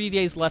got 30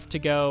 days left to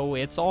go.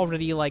 It's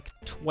already like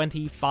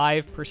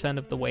 25%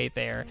 of the way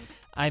there.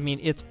 I mean,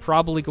 it's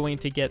probably going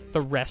to get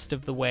the rest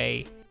of the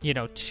way,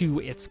 to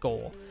its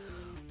goal.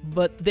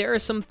 But there are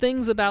some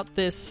things about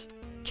this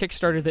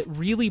Kickstarter that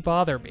really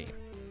bother me.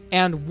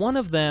 And one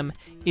of them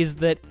is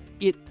that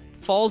it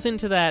falls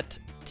into that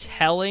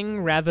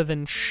telling rather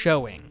than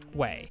showing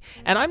way.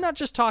 And I'm not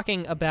just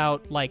talking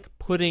about like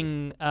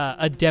putting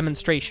a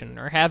demonstration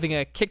or having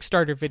a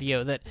Kickstarter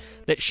video that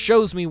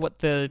shows me what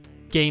the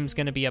game's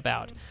going to be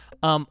about.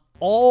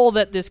 All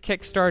that this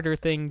Kickstarter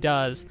thing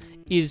does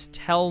is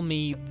tell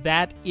me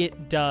that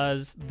it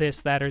does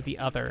this, that, or the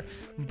other,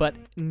 but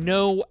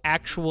no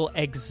actual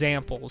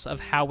examples of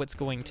how it's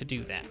going to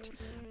do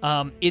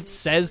that. It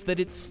says that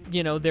it's,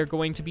 they're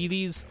going to be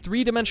these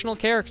three-dimensional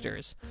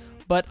characters,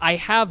 but I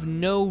have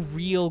no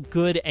real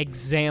good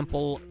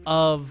example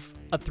of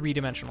a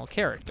three-dimensional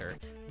character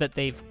that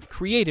they've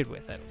created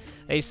with it.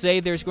 They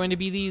say there's going to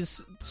be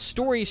these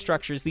story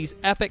structures, these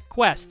epic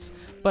quests,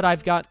 but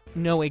I've got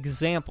no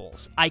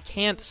examples. I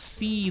can't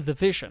see the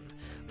vision.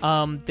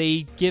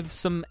 They give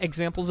some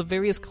examples of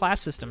various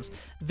class systems.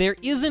 There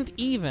isn't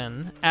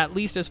even, at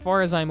least as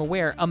far as I'm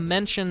aware, a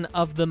mention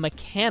of the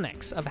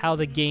mechanics of how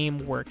the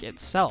game work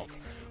itself.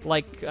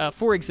 Like,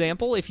 for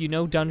example, if you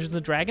know Dungeons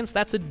 & Dragons,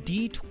 that's a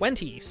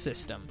D20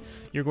 system.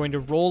 You're going to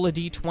roll a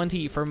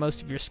D20 for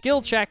most of your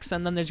skill checks,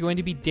 and then there's going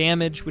to be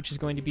damage, which is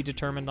going to be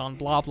determined on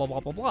blah, blah,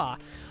 blah, blah,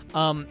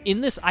 blah.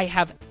 In this, I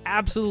have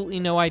absolutely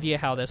no idea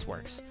how this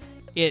works.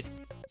 It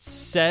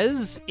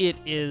says it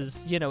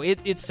is,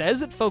 it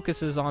says it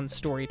focuses on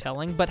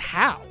storytelling, but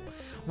how?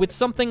 With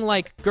something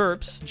like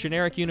GURPS,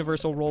 Generic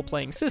Universal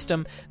Role-Playing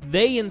System,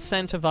 they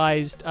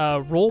incentivized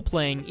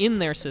role-playing in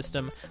their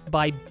system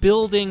by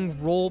building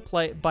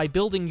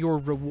your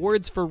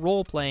rewards for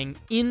role-playing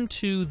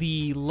into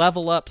the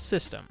level-up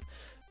system.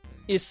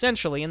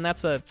 Essentially, and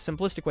that's a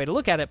simplistic way to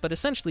look at it, but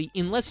essentially,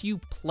 unless you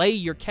play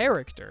your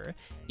character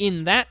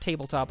in that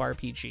tabletop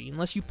RPG,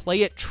 unless you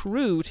play it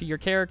true to your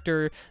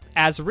character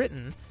as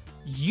written,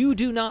 you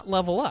do not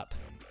level up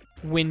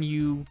when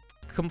you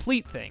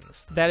complete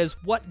things. That is,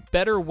 what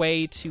better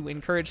way to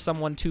encourage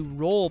someone to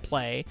role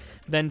play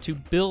than to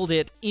build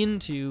it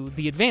into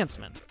the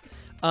advancement?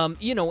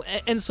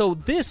 And so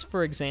this,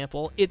 for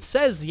example, it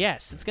says,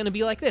 yes, it's going to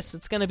be like this,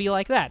 it's going to be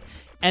like that,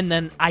 and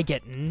then I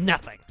get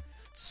nothing.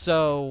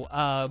 So,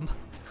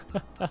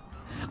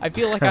 I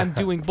feel like I'm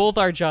doing both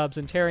our jobs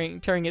and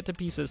tearing it to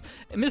pieces.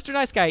 Mr.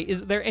 Nice Guy,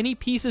 is there any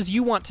pieces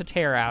you want to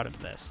tear out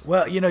of this?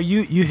 Well,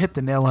 you hit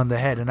the nail on the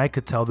head, and I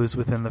could tell this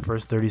within the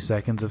first 30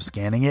 seconds of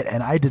scanning it,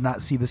 and I did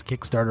not see this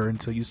Kickstarter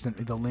until you sent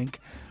me the link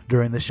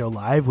during the show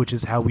live, which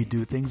is how we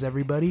do things,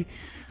 everybody,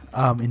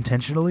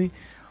 intentionally.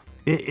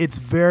 It's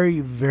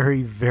very,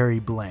 very, very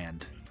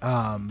bland.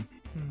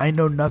 I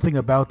know nothing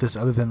about this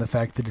other than the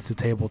fact that it's a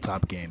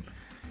tabletop game.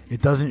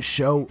 It doesn't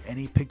show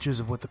any pictures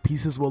of what the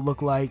pieces will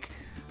look like.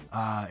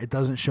 It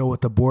doesn't show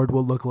what the board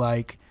will look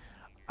like.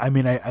 I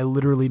mean, I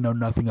literally know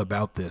nothing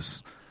about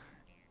this,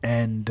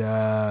 and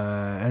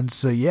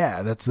so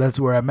yeah, that's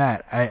where I'm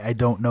at. I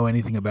don't know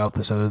anything about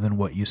this other than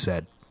what you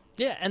said.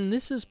 Yeah, and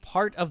this is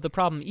part of the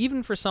problem,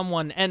 even for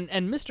someone. And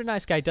Mr.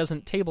 Nice Guy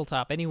doesn't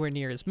tabletop anywhere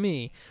near as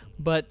me,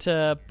 but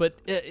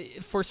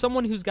for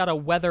someone who's got a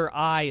weather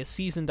eye, a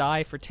seasoned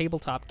eye for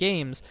tabletop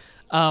games,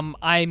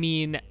 I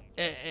mean,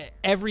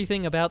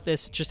 everything about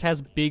this just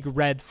has big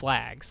red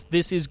flags.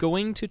 This is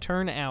going to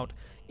turn out,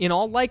 in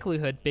all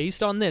likelihood,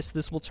 based on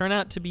this will turn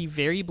out to be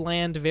very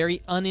bland,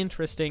 very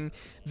uninteresting,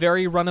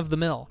 very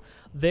run-of-the-mill.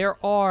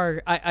 There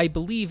are, I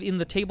believe, in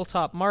the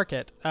tabletop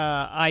market,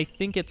 I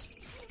think it's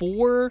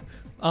 4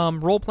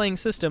 role-playing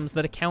systems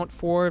that account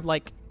for,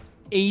 like,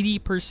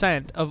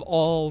 80% of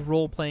all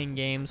role-playing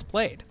games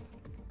played.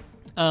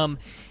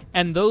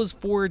 And those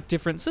 4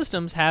 different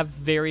systems have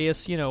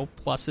various,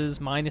 pluses,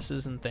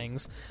 minuses, and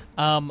things.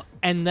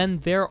 And then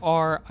there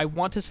are, I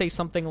want to say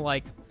something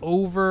like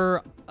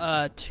over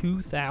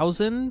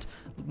 2,000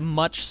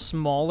 much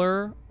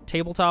smaller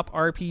tabletop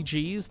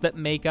RPGs that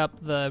make up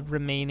the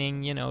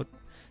remaining,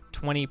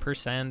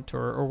 20%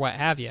 or what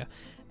have you.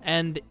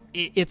 And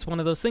it's one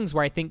of those things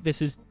where I think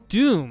this is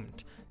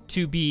doomed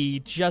to be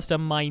just a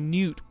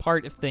minute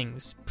part of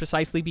things,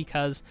 precisely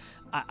because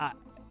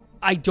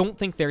I don't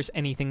think there's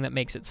anything that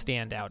makes it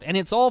stand out. And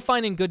it's all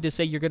fine and good to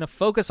say you're going to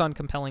focus on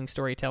compelling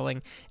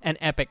storytelling and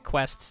epic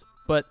quests,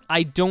 but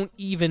I don't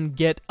even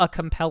get a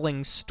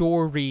compelling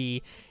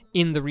story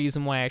in the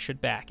reason why I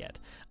should back it.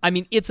 I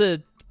mean, it's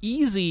a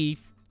easy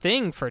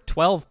thing for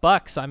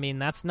 $12. I mean,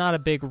 that's not a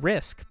big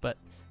risk, but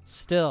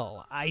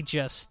still, I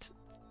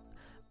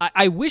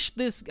wish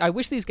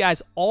these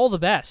guys all the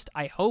best.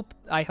 I hope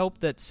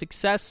that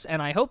success,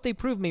 and I hope they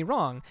prove me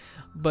wrong,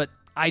 but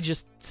I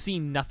just see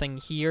nothing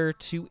here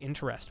to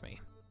interest me.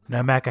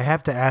 Now, Mac, I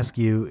have to ask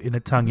you in a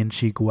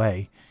tongue-in-cheek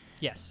way.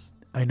 Yes.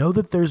 I know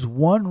that there's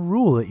one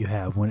rule that you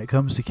have when it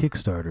comes to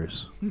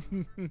Kickstarters.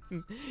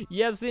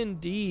 Yes,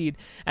 indeed.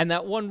 And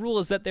that one rule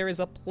is that there is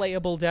a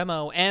playable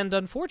demo. And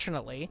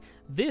unfortunately,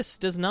 this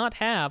does not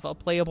have a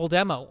playable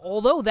demo.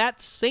 Although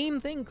that same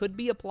thing could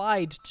be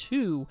applied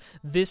to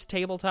this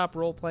tabletop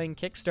role-playing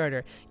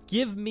Kickstarter.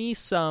 Give me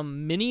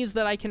some minis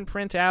that I can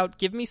print out.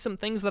 Give me some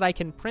things that I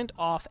can print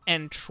off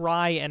and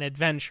try an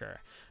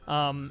adventure.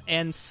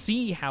 And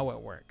see how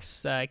it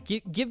works.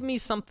 Give me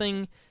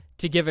something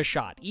to give a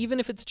shot. Even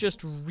if it's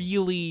just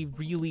really,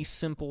 really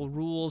simple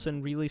rules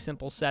and really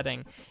simple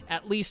setting,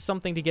 at least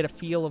something to get a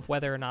feel of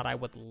whether or not I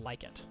would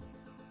like it.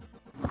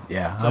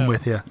 Yeah, I'm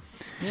with you.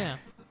 Yeah.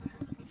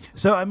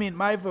 So, I mean,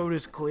 my vote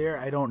is clear.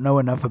 I don't know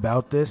enough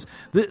about this.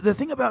 The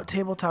thing about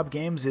tabletop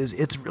games is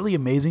it's really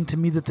amazing to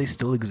me that they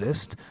still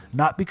exist.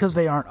 Not because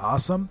they aren't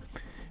awesome,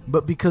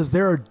 but because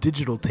there are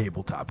digital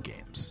tabletop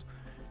games.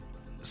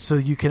 So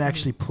you can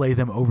actually play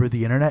them over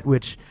the internet,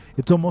 which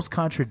it's almost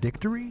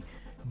contradictory,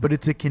 but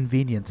it's a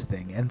convenience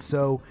thing. And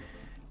so,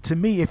 to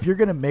me, if you're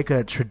going to make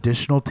a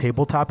traditional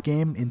tabletop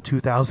game in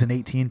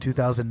 2018,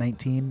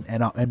 2019,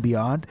 and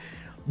beyond,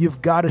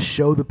 you've got to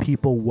show the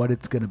people what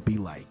it's going to be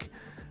like.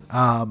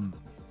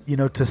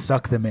 To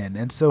suck them in.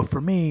 And so for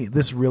me,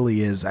 this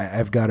really is,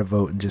 I've got to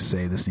vote and just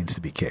say this needs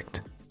to be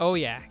kicked. Oh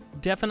yeah,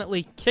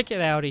 definitely kick it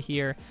out of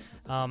here.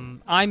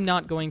 I'm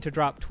not going to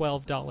drop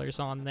 $12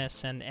 on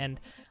this, and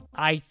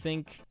I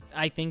think,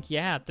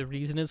 yeah, the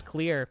reason is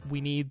clear. We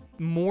need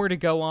more to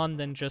go on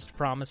than just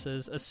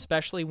promises,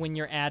 especially when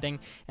you're adding,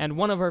 and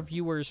one of our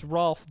viewers,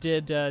 Rolf,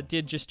 did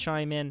just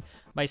chime in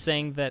by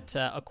saying that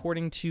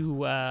according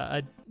to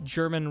a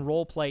German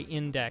roleplay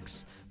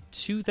index,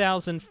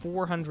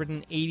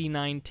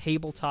 2,489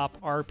 tabletop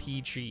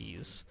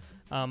RPGs,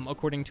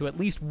 according to at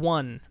least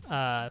one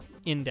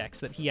index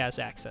that he has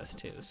access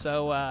to.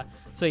 So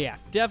yeah,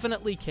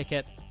 definitely kick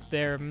it.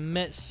 There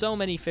are so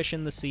many fish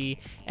in the sea,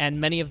 and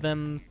many of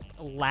them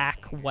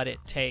lack what it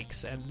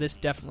takes, and this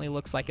definitely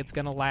looks like it's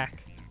going to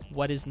lack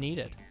what is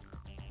needed.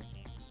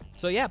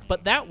 So yeah,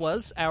 but that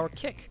was our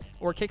kick,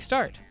 or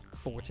kickstart,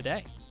 for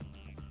today.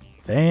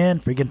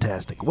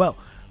 Fan-freaking-tastic. Well,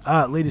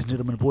 ladies and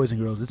gentlemen, boys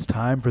and girls, it's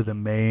time for the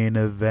main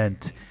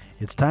event.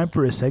 It's time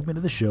for a segment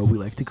of the show we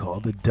like to call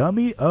the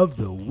Dummy of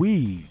the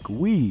Week.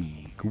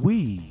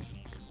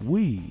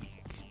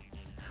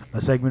 A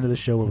segment of the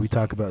show where we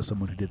talk about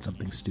someone who did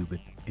something stupid,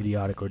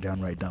 idiotic, or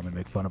downright dumb and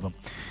make fun of them.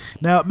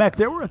 Now, Mac,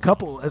 there were a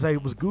couple, as I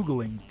was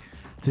Googling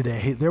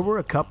today, there were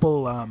a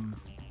couple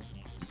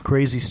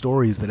crazy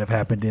stories that have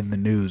happened in the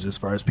news as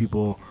far as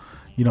people,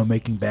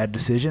 making bad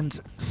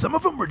decisions. Some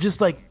of them were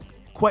just,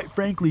 quite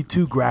frankly,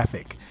 too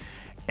graphic.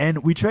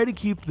 And we try to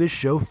keep this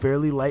show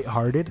fairly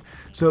lighthearted.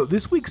 So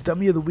this week's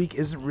Dummy of the Week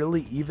isn't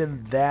really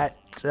even that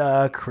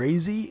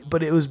crazy,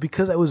 but it was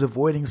because I was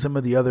avoiding some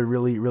of the other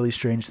really, really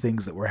strange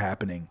things that were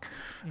happening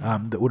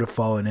that would have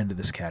fallen into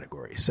this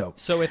category. So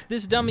if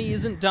this dummy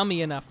isn't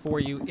dummy enough for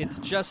you, it's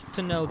just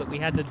to know that we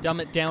had to dumb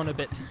it down a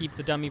bit to keep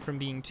the dummy from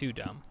being too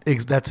dumb.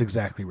 That's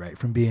exactly right,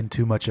 from being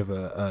too much of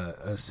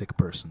a sick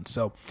person.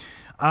 So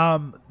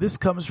this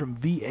comes from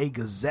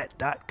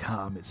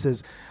VAGazette.com. It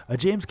says, a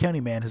James County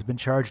man has been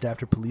charged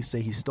after police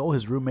say he stole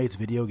his roommate's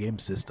video game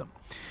system.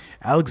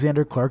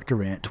 Alexander Clark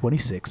Durant,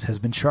 26, has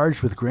been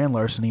charged with grand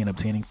larceny and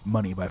obtaining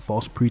money by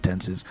false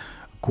pretenses,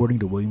 according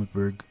to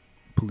Williamsburg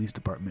Police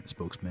Department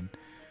spokesman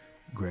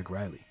Greg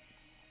Riley.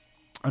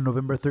 On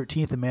November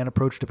 13th, a man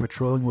approached a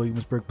patrolling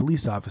Williamsburg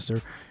police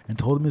officer and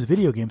told him his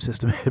video game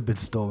system had been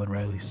stolen,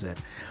 Riley said.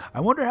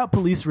 I wonder how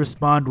police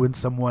respond when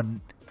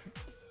someone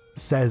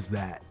says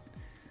that.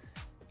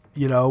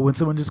 When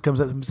someone just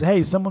comes up and says,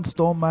 hey, someone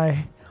stole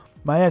my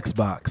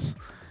Xbox.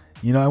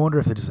 I wonder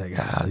if they're just like,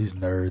 these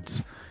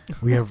nerds.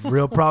 We have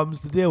real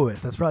problems to deal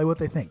with. That's probably what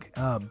they think,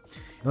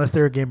 unless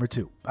they're a gamer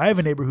too. I have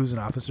a neighbor who's an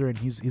officer, and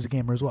he's a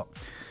gamer as well.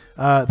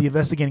 The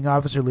investigating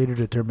officer later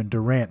determined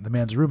Durant, the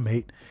man's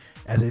roommate,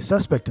 as a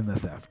suspect in the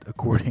theft,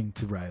 according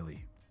to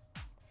Riley.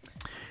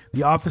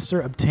 The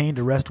officer obtained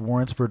arrest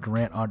warrants for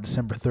Durant on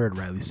December 3rd,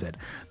 Riley said.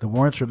 The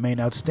warrants remain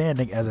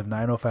outstanding as of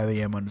 9:05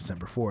 a.m. on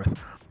December 4th.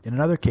 In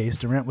another case,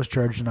 Durant was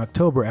charged in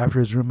October after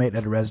his roommate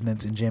at a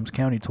residence in James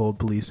County told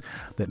police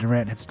that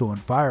Durant had stolen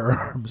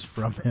firearms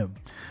from him,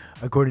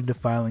 according to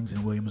filings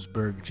in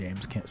Williamsburg,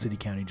 James City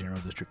County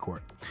General District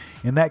Court.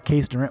 In that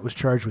case, Durant was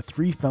charged with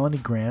 3 felony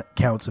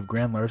counts of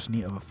grand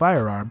larceny of a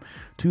firearm,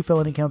 2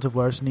 felony counts of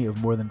larceny of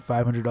more than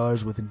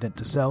 $500 with intent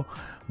to sell,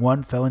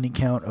 1 felony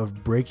count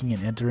of breaking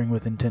and entering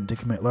with intent to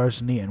commit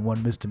larceny, and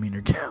 1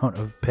 misdemeanor count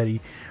of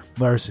petty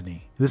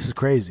larceny. This is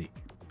crazy.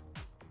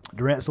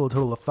 Durant stole a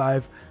total of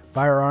 5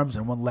 firearms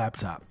and 1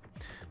 laptop.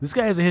 This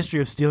guy has a history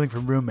of stealing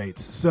from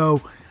roommates.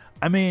 So,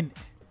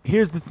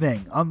 here's the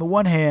thing. On the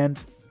one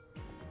hand,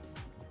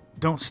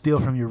 don't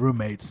steal from your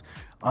roommates.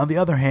 On the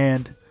other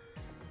hand,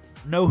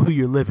 know who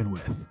you're living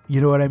with.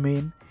 You know what I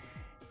mean?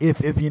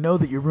 If you know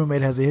that your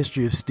roommate has a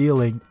history of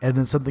stealing and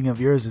then something of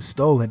yours is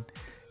stolen,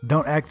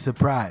 don't act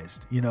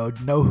surprised.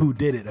 Know who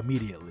did it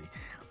immediately.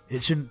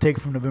 It shouldn't take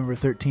from November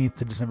 13th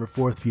to December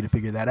 4th for you to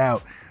figure that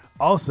out.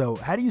 Also,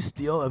 how do you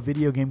steal a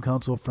video game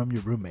console from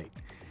your roommate?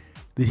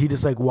 Did he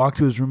just walk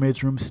to his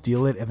roommate's room,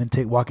 steal it, and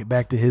then walk it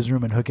back to his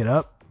room and hook it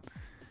up?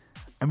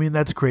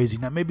 That's crazy.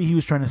 Now, maybe he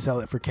was trying to sell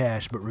it for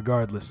cash, but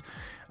regardless,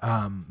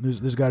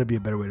 there's got to be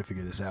a better way to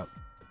figure this out.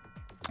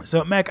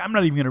 So, Mac, I'm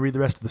not even going to read the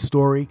rest of the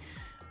story.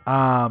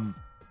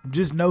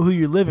 Just know who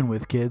you're living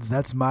with, kids.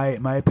 That's my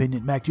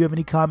opinion. Mac, do you have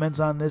any comments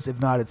on this? If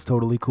not, it's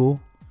totally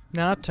cool.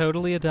 Not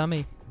totally a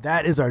dummy.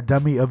 That is our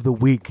Dummy of the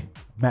Week.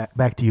 Mac,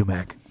 back to you,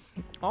 Mac.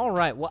 All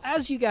right. Well,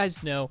 as you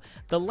guys know,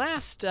 the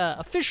last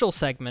official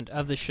segment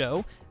of the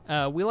show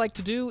we like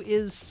to do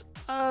is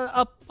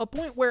a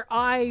point where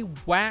I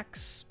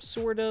wax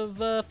sort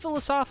of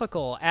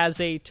philosophical as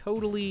a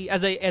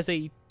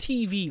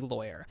TV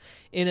lawyer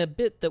in a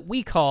bit that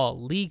we call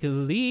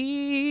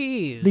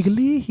legalese.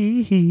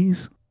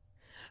 Legalese.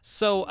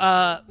 So,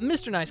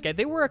 Mr. Nice Guy,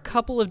 there were a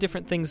couple of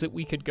different things that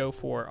we could go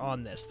for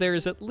on this.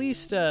 There's at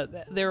least,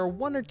 there are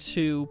one or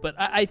two, but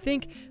I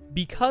think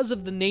because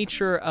of the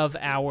nature of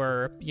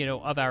our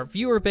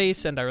viewer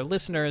base and our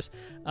listeners,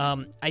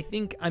 I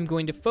think I'm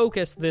going to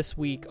focus this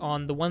week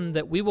on the one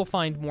that we will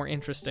find more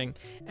interesting,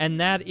 and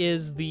that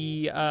is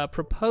the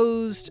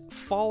proposed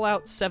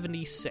Fallout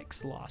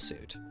 76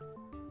 lawsuit.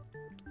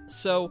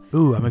 So,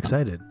 ooh, I'm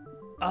excited.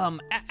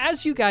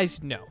 As you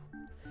guys know,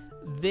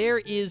 there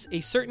is a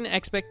certain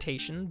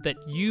expectation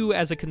that you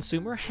as a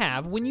consumer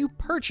have when you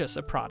purchase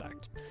a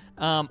product.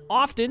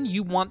 Often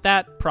you want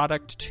that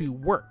product to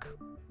work.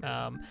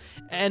 I've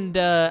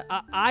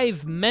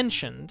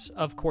mentioned,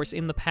 of course,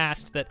 in the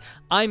past that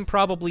I'm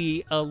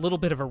probably a little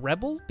bit of a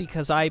rebel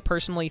because I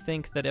personally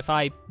think that if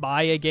I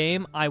buy a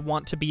game, I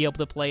want to be able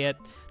to play it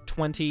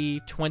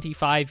 20,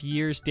 25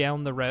 years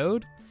down the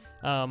road.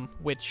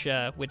 Which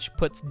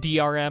puts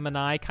DRM and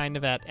I kind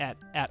of at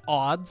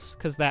odds,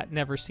 because that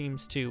never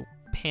seems to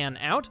pan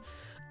out.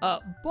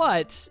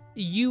 But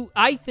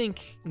I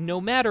think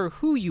no matter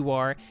who you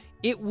are,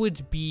 it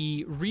would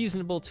be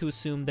reasonable to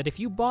assume that if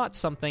you bought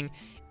something,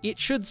 it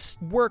should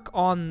work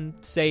on,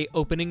 say,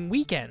 opening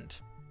weekend,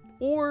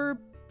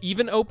 or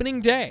even opening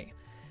day.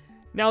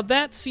 Now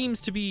that seems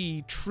to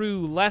be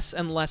true less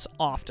and less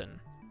often,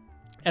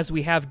 as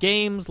we have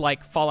games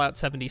like Fallout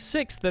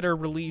 76 that are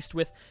released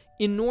with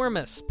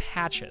enormous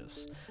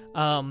patches.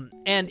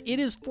 And it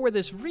is for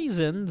this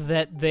reason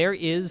that there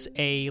is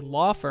a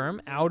law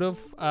firm out of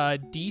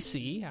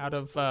D.C., out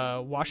of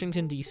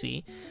Washington,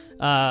 D.C.,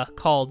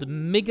 called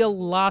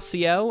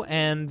Migalacio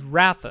and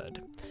Rathod.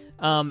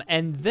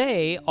 And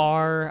they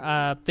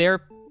are,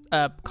 they're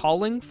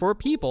calling for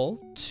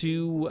people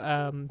to,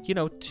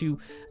 to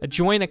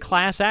join a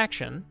class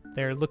action.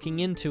 They're looking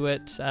into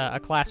it, a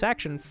class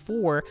action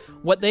for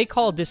what they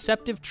call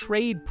deceptive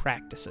trade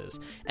practices.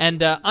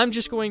 And I'm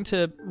just going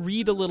to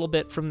read a little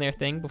bit from their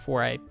thing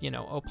before I,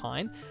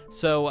 opine.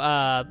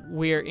 So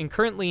we're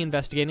currently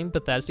investigating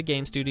Bethesda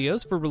Game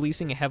Studios for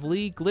releasing a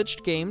heavily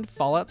glitched game,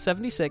 Fallout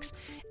 76,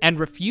 and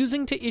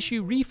refusing to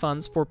issue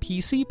refunds for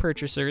PC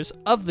purchasers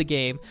of the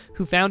game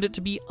who found it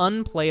to be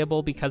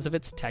unplayable because of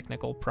its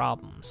technical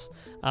problems.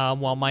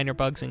 While minor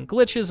bugs and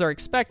glitches are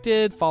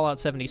expected, Fallout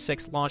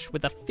 76 launched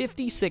with a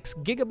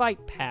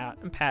 56-gigabyte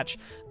patch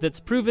that's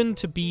proven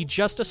to be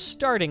just a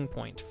starting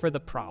point for the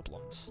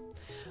problems.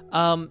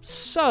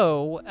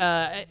 So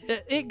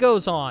it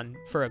goes on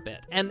for a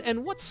bit.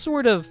 And what's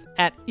sort of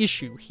at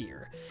issue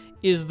here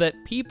is that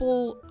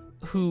people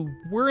who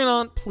were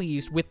not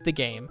pleased with the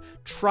game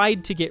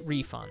tried to get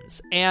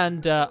refunds.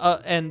 And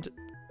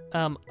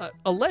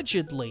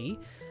allegedly,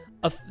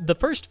 the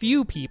first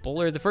few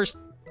people, or the first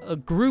a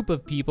group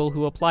of people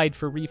who applied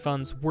for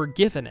refunds were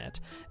given it,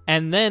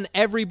 and then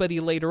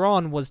everybody later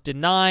on was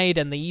denied,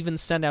 and they even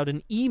sent out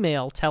an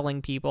email telling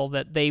people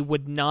that they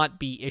would not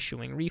be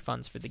issuing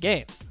refunds for the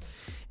game.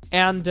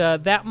 And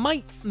that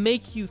might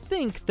make you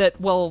think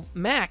that, well,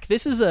 Mac,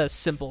 this is a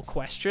simple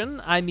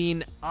question. I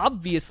mean,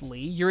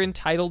 obviously, you're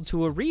entitled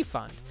to a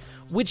refund,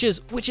 which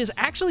is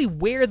actually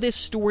where this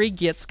story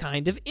gets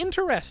kind of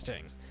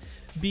interesting.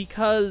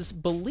 Because,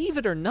 believe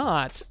it or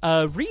not,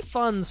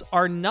 refunds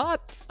are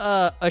not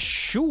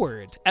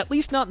assured, at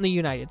least not in the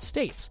United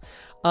States.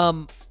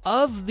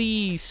 Of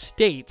the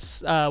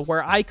states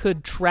where I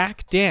could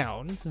track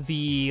down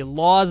the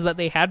laws that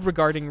they had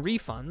regarding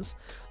refunds,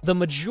 the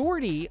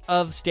majority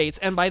of states,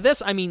 and by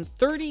this I mean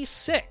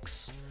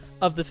 36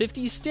 of the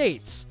 50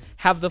 states,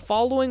 have the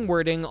following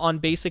wording on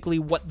basically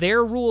what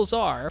their rules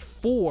are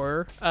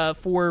for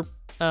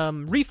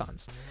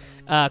refunds.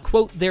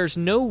 Quote, there's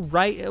no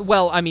right,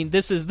 well, I mean,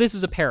 this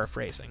is a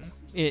paraphrasing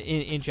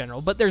in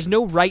general, but there's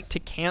no right to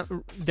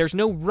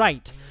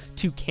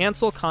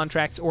cancel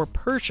contracts or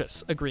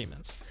purchase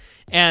agreements.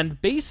 And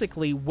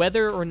basically,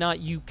 whether or not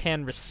you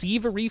can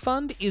receive a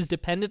refund is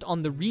dependent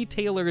on the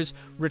retailer's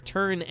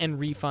return and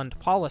refund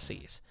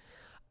policies.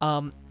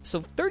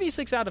 So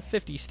 36 out of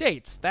 50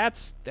 states,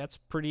 that's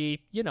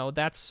pretty,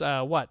 that's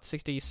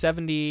 60,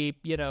 70,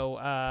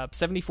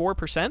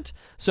 74%.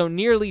 So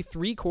nearly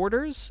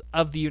 3/4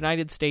 of the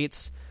United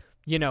States,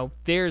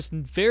 there's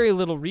very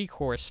little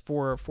recourse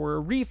for a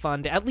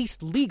refund, at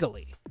least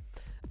legally.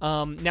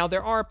 Now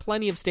there are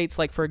plenty of states,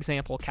 like for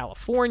example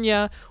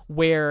California,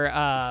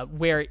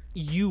 where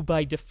you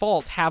by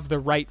default have the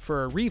right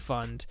for a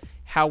refund.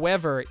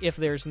 However, if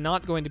there's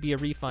not going to be a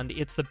refund,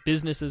 it's the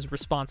business's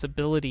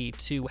responsibility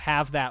to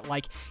have that,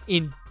 like,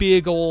 in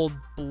big old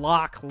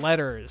block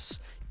letters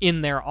in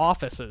their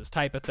offices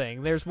type of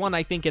thing. There's one,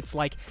 I think it's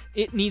like,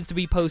 it needs to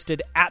be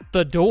posted at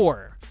the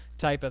door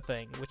type of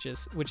thing, which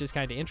is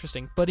kind of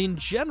interesting. But in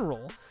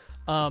general,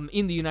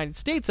 in the United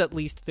States at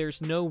least,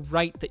 there's no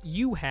right that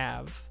you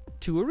have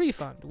to a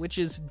refund, which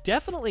is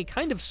definitely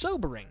kind of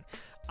sobering.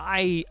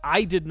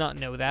 I did not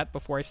know that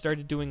before I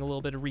started doing a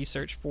little bit of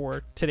research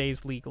for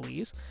today's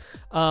legalese.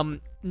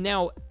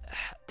 Now,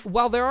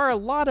 while there are a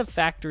lot of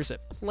factors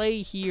at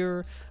play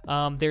here,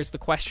 there's the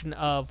question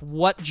of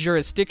what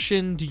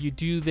jurisdiction do you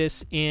do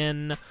this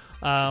in?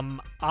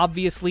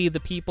 Obviously, the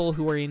people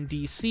who are in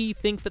DC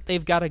think that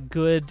they've got a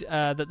good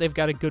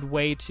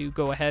way to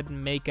go ahead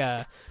and make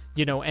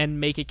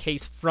a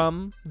case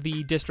from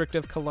the District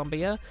of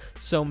Columbia.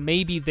 So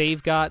maybe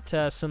they've got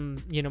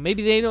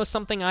maybe they know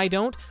something I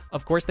don't.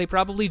 Of course, they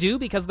probably do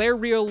because they're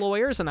real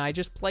lawyers, and I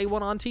just play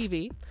one on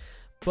TV.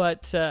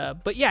 But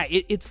yeah,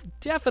 it's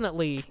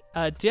definitely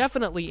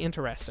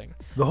interesting.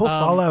 The whole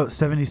Fallout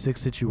 76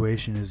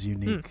 situation is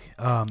unique.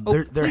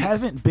 There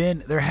haven't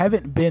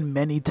been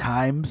many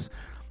times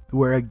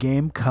where a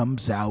game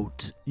comes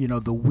out,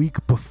 the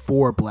week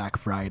before Black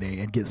Friday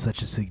and gets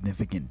such a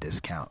significant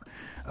discount.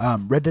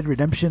 Red Dead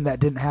Redemption, that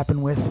didn't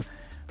happen with.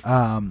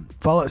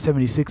 Fallout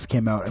 76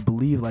 came out, I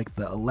believe, like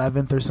the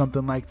 11th or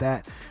something like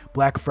that.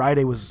 Black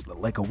Friday was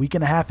like a week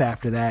and a half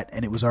after that,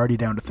 and it was already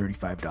down to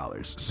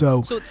 $35.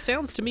 So it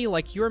sounds to me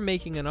like you're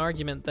making an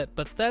argument that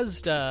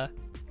Bethesda,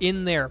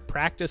 in their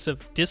practice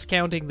of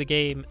discounting the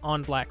game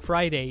on Black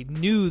Friday,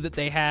 knew that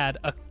they had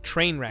a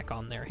train wreck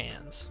on their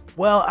hands.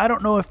 Well, I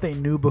don't know if they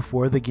knew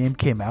before the game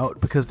came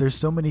out, because there's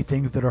so many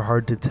things that are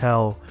hard to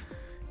tell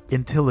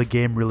until a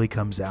game really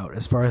comes out,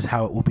 as far as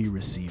how it will be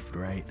received,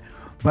 right?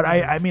 But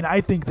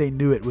I think they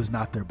knew it was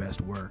not their best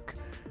work.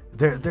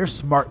 They're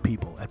smart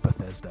people at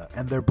Bethesda,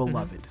 and they're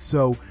beloved.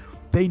 So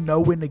they know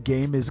when a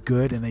game is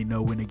good, and they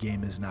know when a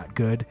game is not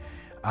good.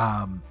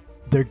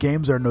 Their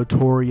games are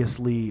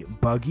notoriously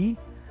buggy,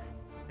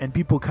 and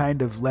people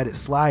kind of let it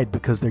slide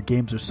because their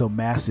games are so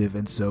massive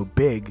and so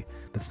big.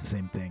 That's the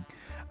same thing.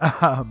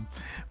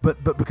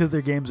 But because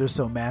their games are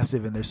so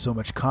massive and there's so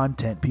much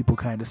content, people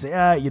kind of say,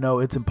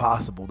 it's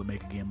impossible to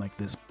make a game like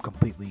this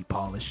completely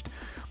polished.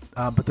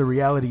 But the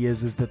reality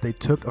is that they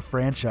took a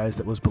franchise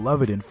that was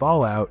beloved in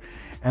Fallout,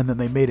 and then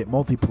they made it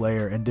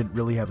multiplayer and didn't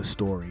really have a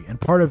story.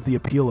 And part of the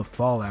appeal of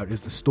Fallout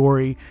is the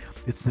story.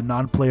 It's the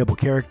non-playable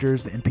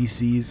characters, the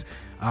NPCs.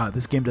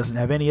 This game doesn't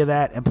have any of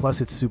that, and plus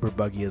it's super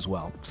buggy as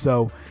well.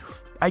 So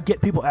I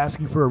get people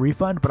asking for a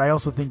refund, but I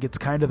also think it's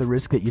kind of the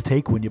risk that you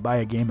take when you buy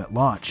a game at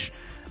launch.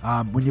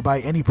 When you buy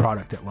any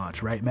product at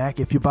launch, right, Mac?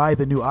 If you buy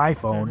the new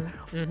iPhone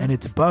and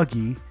it's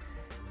buggy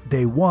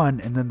day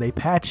one and then they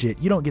patch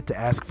it, you don't get to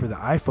ask for the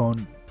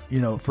iPhone,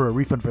 for a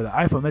refund for the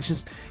iPhone. That's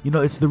just,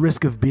 it's the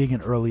risk of being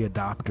an early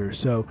adopter.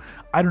 So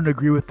I don't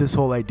agree with this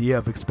whole idea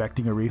of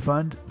expecting a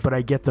refund, but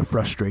I get the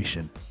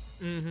frustration.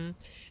 Mm-hmm.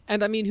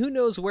 And I mean, who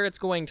knows where it's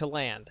going to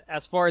land?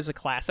 As far as a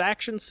class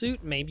action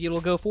suit, maybe it'll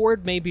go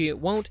forward, maybe it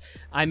won't.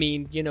 I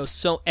mean,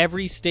 so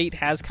every state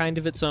has kind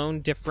of its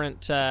own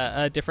different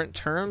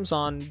terms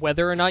on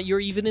whether or not you're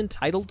even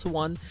entitled to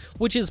one,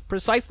 which is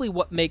precisely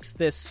what makes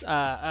this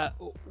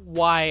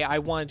why I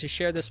wanted to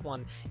share this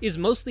one, is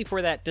mostly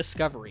for that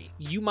discovery.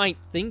 You might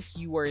think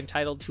you are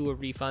entitled to a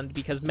refund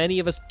because many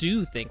of us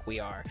do think we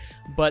are,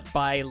 but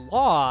by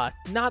law,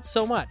 not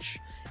so much.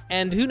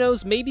 And who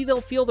knows, maybe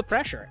they'll feel the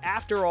pressure.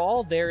 After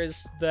all, there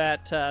is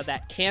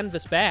that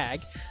canvas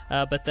bag.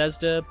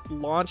 Bethesda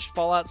launched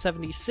Fallout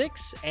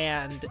 76,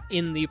 and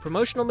in the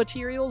promotional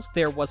materials,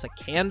 there was a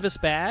canvas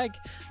bag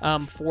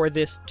for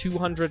this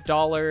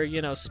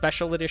 $200,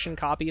 special edition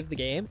copy of the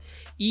game.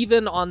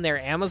 Even on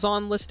their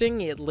Amazon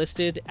listing, it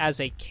listed as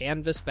a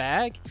canvas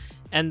bag.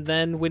 And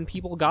then when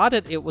people got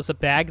it, it was a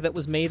bag that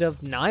was made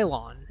of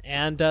nylon,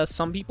 and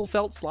some people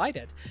felt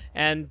slighted.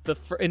 And the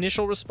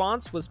initial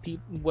response was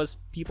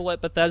people at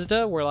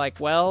Bethesda were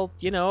like, well,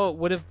 it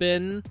would have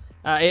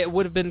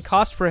been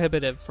cost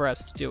prohibitive for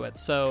us to do it.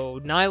 So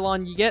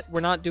nylon you get,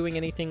 we're not doing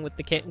anything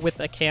with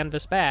a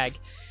canvas bag.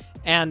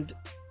 And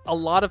a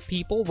lot of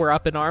people were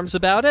up in arms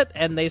about it,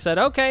 and they said,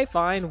 okay,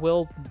 fine,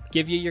 we'll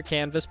give you your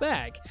canvas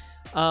bag.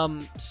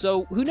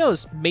 So who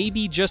knows?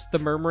 Maybe just the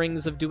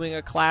murmurings of doing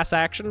a class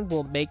action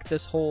will make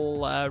this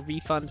whole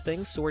refund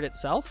thing sort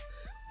itself.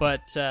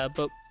 But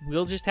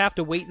we'll just have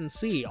to wait and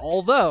see.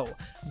 Although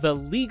the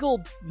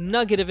legal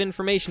nugget of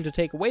information to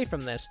take away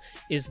from this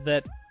is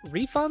that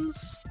refunds,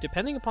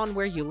 depending upon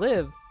where you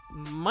live,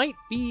 might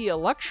be a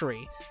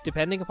luxury,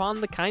 depending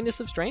upon the kindness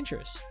of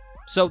strangers.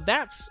 So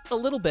that's a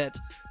little bit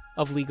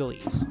of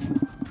legalese.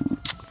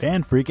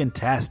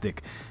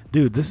 Fan-freaking-tastic.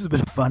 Dude, this has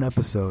been a fun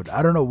episode.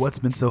 I don't know what's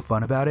been so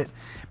fun about it.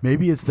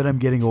 Maybe it's that I'm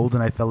getting old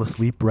and I fell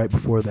asleep right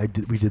before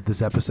we did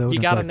this episode.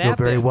 You got a nap in. I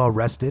feel very well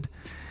rested.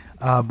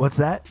 What's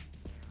that?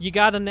 You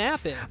got a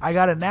nap in. I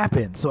got a nap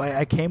in, so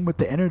I came with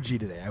the energy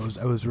today. I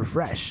was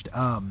refreshed.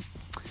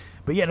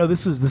 But yeah, no,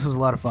 this was a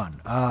lot of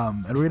fun.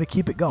 And we're gonna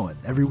keep it going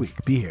every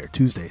week. Be here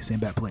Tuesday, same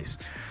bad place.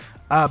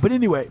 But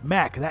anyway,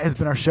 Mac, that has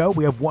been our show.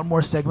 We have one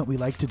more segment we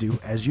like to do,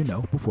 as you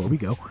know, before we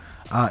go.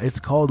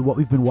 It's called What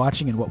We've Been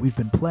Watching and What We've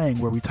Been Playing,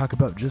 where we talk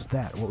about just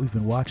that, what we've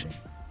been watching.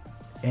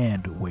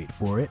 And wait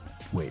for it,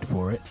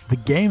 the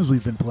games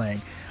we've been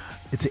playing.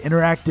 It's an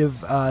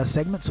interactive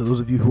segment, so those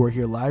of you who are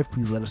here live,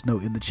 please let us know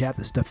in the chat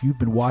the stuff you've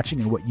been watching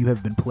and what you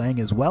have been playing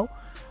as well.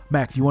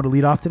 Mac, do you want to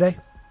lead off today?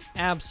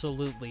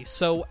 Absolutely.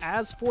 So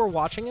as for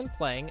watching and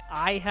playing,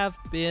 I have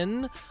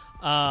been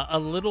a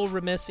little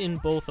remiss in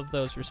both of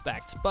those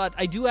respects, but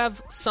I do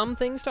have some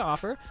things to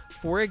offer.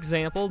 For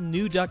example,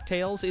 new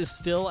DuckTales is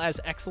still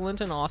as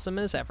excellent and awesome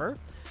as ever.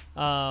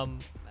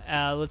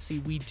 Let's see,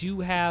 we do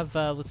have,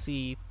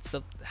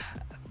 so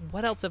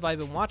what else have I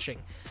been watching?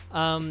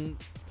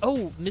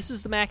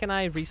 Mrs. the Mac and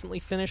I recently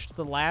finished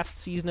the last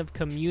season of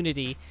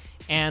Community,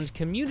 and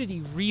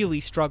Community really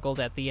struggled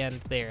at the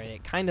end there.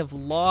 It kind of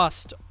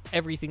lost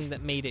everything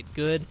that made it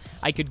good.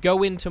 I could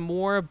go into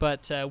more,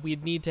 but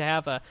we'd need to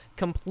have a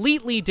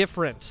completely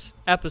different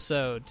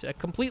episode, a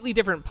completely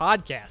different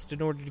podcast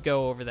in order to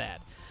go over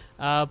that.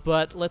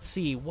 But let's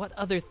see, what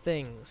other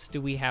things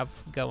do we have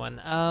going?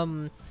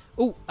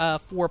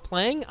 For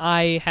playing,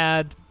 I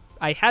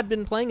had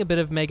been playing a bit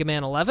of Mega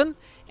Man 11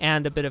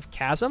 and a bit of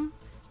Chasm.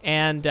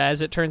 And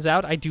as it turns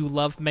out, I do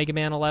love Mega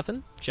Man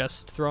 11.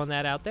 Just throwing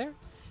that out there.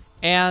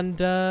 And,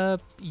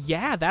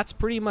 that's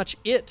pretty much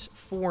it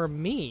for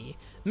me.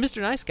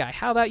 Mr. Nice Guy,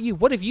 how about you?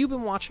 What have you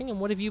been watching and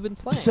what have you been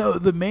playing? So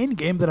the main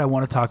game that I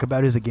want to talk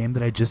about is a game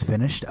that I just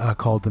finished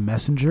called The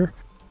Messenger.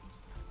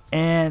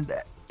 And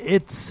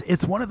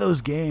it's one of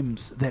those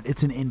games that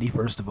it's an indie,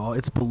 first of all.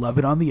 It's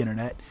beloved on the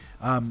internet.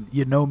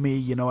 You know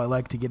me, I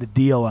like to get a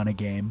deal on a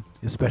game,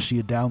 especially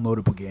a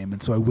downloadable game.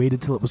 And so I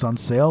waited till it was on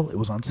sale. It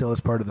was on sale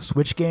as part of the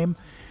Switch game,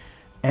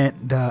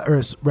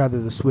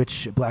 the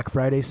Switch Black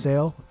Friday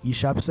sale,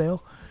 eShop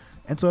sale.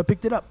 And so I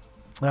picked it up.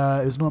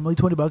 It was normally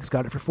 $20,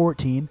 got it for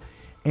 $14.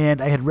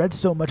 And I had read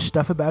so much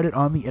stuff about it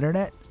on the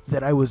internet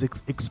that I was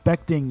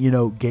expecting,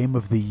 Game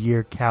of the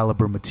Year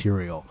caliber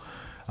material.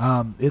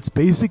 It's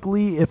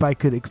basically, if I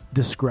could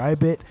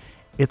describe it,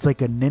 it's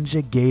like a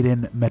Ninja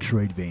Gaiden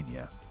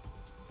Metroidvania.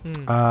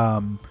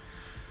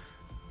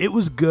 It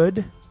was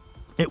good.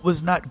 It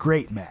was not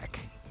great,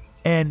 Mac.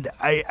 And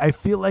I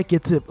feel like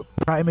it's a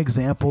prime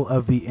example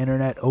of the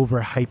internet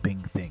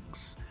overhyping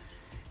things.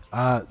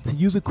 To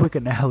use a quick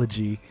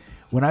analogy,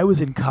 when I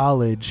was in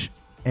college,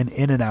 an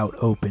In-N-Out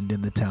opened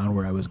in the town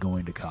where I was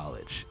going to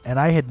college. And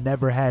I had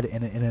never had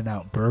an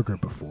In-N-Out burger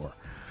before.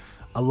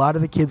 A lot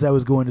of the kids I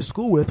was going to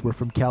school with were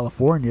from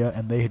California,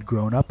 and they had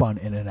grown up on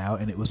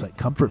In-N-Out, and it was like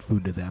comfort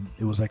food to them.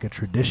 It was like a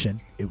tradition.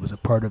 It was a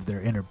part of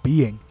their inner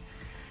being.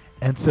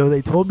 And so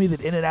they told me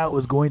that In-N-Out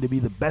was going to be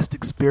the best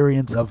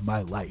experience of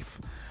my life.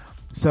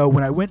 So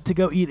when I went to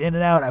go eat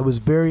In-N-Out, I was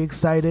very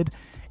excited.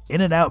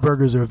 In-N-Out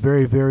burgers are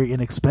very, very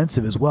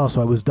inexpensive as well,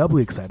 so I was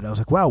doubly excited. I was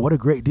like, wow, what a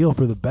great deal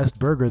for the best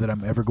burger that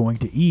I'm ever going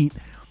to eat.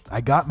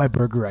 I got my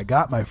burger, I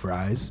got my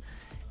fries,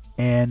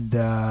 and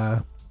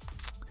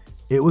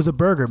it was a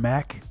burger,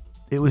 Mac.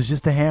 It was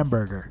just a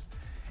hamburger.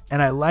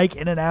 And I like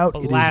In-N-Out.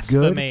 It is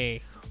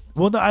good.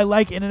 Well, no, I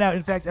like In-N-Out.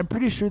 In fact, I'm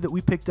pretty sure that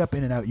we picked up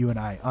In-N-Out, you and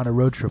I, on a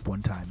road trip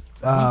one time.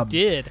 We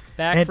did.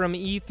 Back from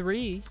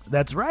E3.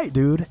 That's right,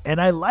 dude.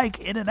 And I like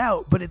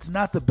In-N-Out, but it's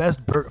not the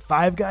best burger.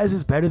 Five Guys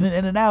is better than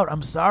In-N-Out.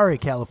 I'm sorry,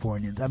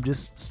 Californians. I'm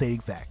just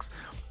stating facts.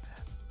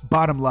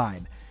 Bottom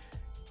line,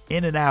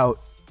 In-N-Out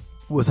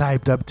was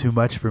hyped up too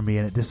much for me,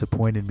 and it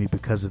disappointed me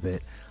because of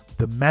it.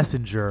 The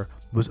Messenger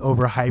was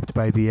overhyped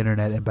by the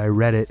internet and by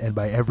Reddit and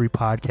by every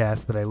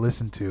podcast that I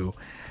listened to.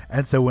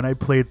 And so when I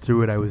played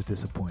through it, I was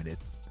disappointed.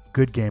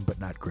 Good game, but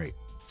not great.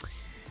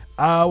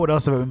 What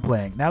else have I been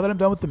playing? Now that I'm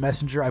done with The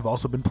Messenger, I've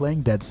also been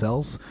playing Dead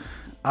Cells.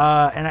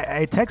 And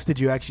I texted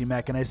you, actually,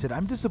 Mac, and I said,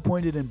 I'm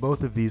disappointed in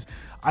both of these.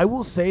 I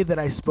will say that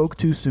I spoke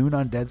too soon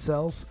on Dead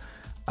Cells.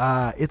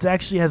 It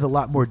actually has a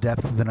lot more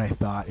depth than I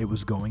thought it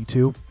was going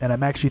to, and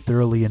I'm actually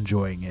thoroughly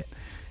enjoying it.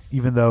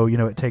 Even though,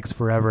 it takes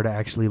forever to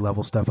actually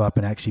level stuff up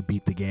and actually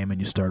beat the game,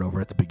 and you start over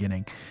at the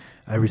beginning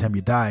every time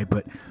you die.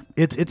 But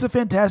it's a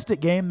fantastic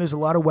game. There's a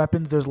lot of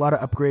weapons. There's a lot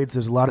of upgrades.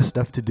 There's a lot of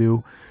stuff to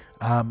do.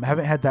 I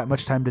haven't had that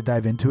much time to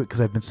dive into it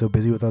because I've been so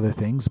busy with other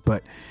things.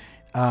 But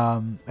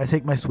I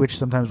take my Switch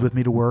sometimes with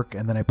me to work,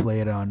 and then I play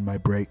it on my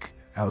break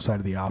outside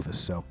of the office.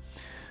 So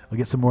I'll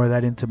get some more of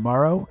that in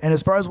tomorrow. And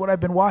as far as what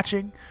I've been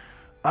watching,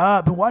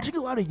 I've been watching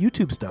a lot of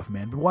YouTube stuff,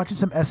 man. Been watching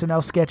some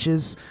SNL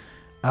sketches.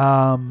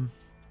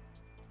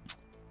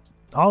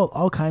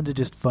 All kinds of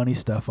just funny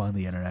stuff on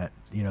the internet,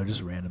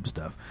 just random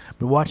stuff.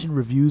 Been watching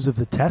reviews of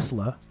the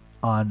Tesla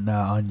on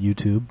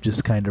YouTube,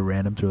 just kind of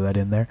random, throw that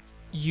in there.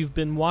 You've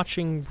been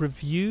watching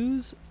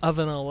reviews of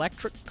an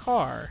electric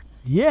car.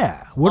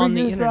 Yeah. What on are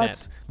your the internet.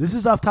 thoughts? This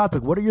is off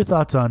topic. What are your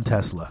thoughts on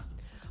Tesla?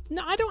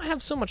 No, I don't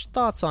have so much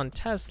thoughts on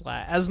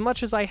Tesla as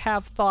much as I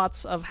have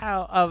thoughts of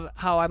how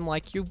I'm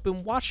like, you've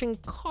been watching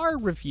car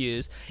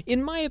reviews.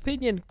 In my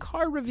opinion,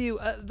 car review,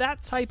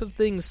 that type of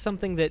thing is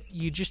something that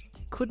you just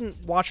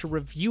couldn't watch a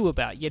review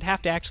about. You'd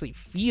have to actually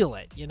feel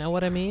it. You know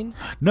what I mean?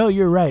 No,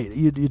 you're right.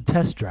 You'd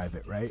test drive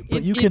it, right?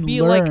 But you can it'd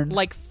be learn.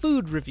 like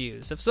food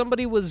reviews. If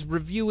somebody was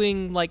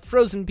reviewing like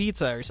frozen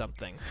pizza or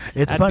something,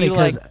 It's I'd funny be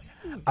like, because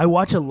I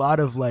watch a lot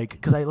of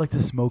because I like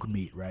to smoke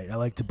meat, right? I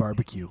like to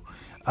barbecue.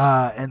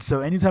 And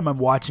so anytime I'm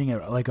watching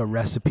a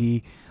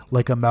recipe,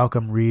 like a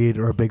Malcolm Reed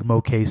or a Big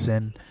Mo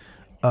Kaysen,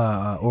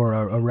 or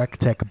a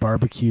RecTech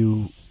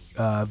barbecue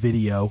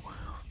video,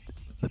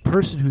 the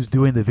person who's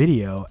doing the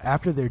video,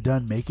 after they're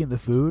done making the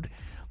food,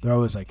 they're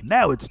always like,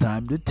 now it's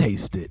time to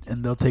taste it.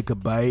 And they'll take a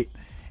bite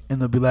and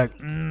they'll be like,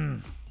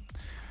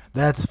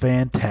 that's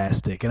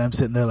fantastic. And I'm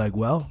sitting there like,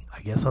 well,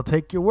 I guess I'll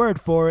take your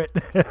word for it.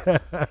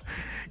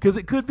 Because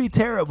it could be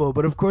terrible,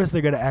 but of course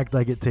they're going to act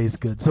like it tastes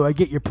good. So I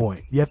get your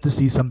point. You have to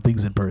see some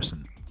things in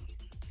person.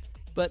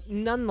 But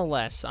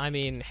nonetheless, I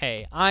mean,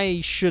 hey, I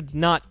should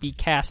not be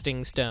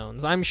casting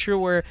stones. I'm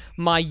sure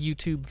my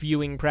YouTube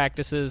viewing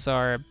practices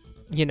are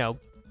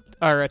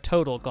a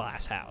total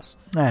glass house.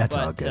 That's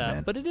all good,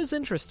 man. But it is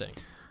interesting.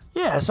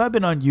 Yeah, so I've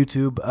been on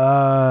YouTube.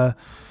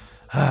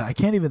 I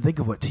can't even think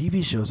of what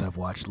TV shows I've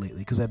watched lately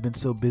because I've been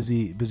so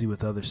busy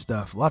with other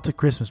stuff. Lots of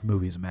Christmas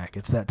movies, Mac.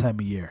 It's that time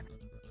of year.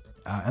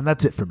 And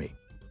that's it for me.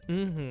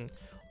 Mm-hmm.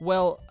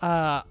 Well,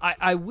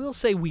 I will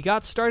say we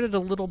got started a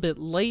little bit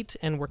late,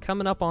 and we're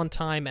coming up on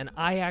time, and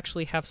I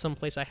actually have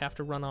someplace I have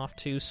to run off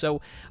to, so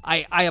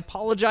I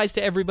apologize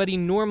to everybody.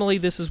 Normally,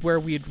 this is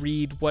where we'd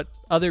read what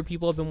other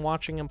people have been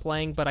watching and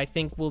playing, but I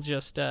think we'll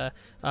just have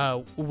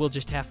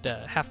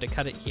to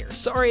cut it here.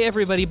 Sorry,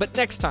 everybody, but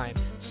next time,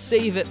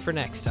 save it for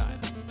next time.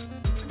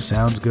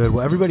 Sounds good.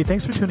 Well, everybody,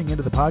 thanks for tuning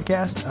into the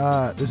podcast.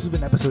 This has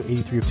been episode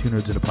 83 of Two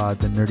Nerds in a Pod,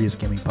 the nerdiest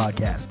gaming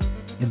podcast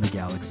in the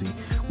galaxy.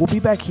 We'll be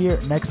back here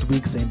next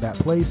week, same bat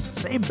place,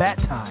 same bat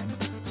time,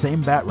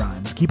 same bat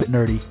rhymes. Keep it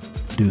nerdy.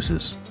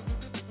 Deuces.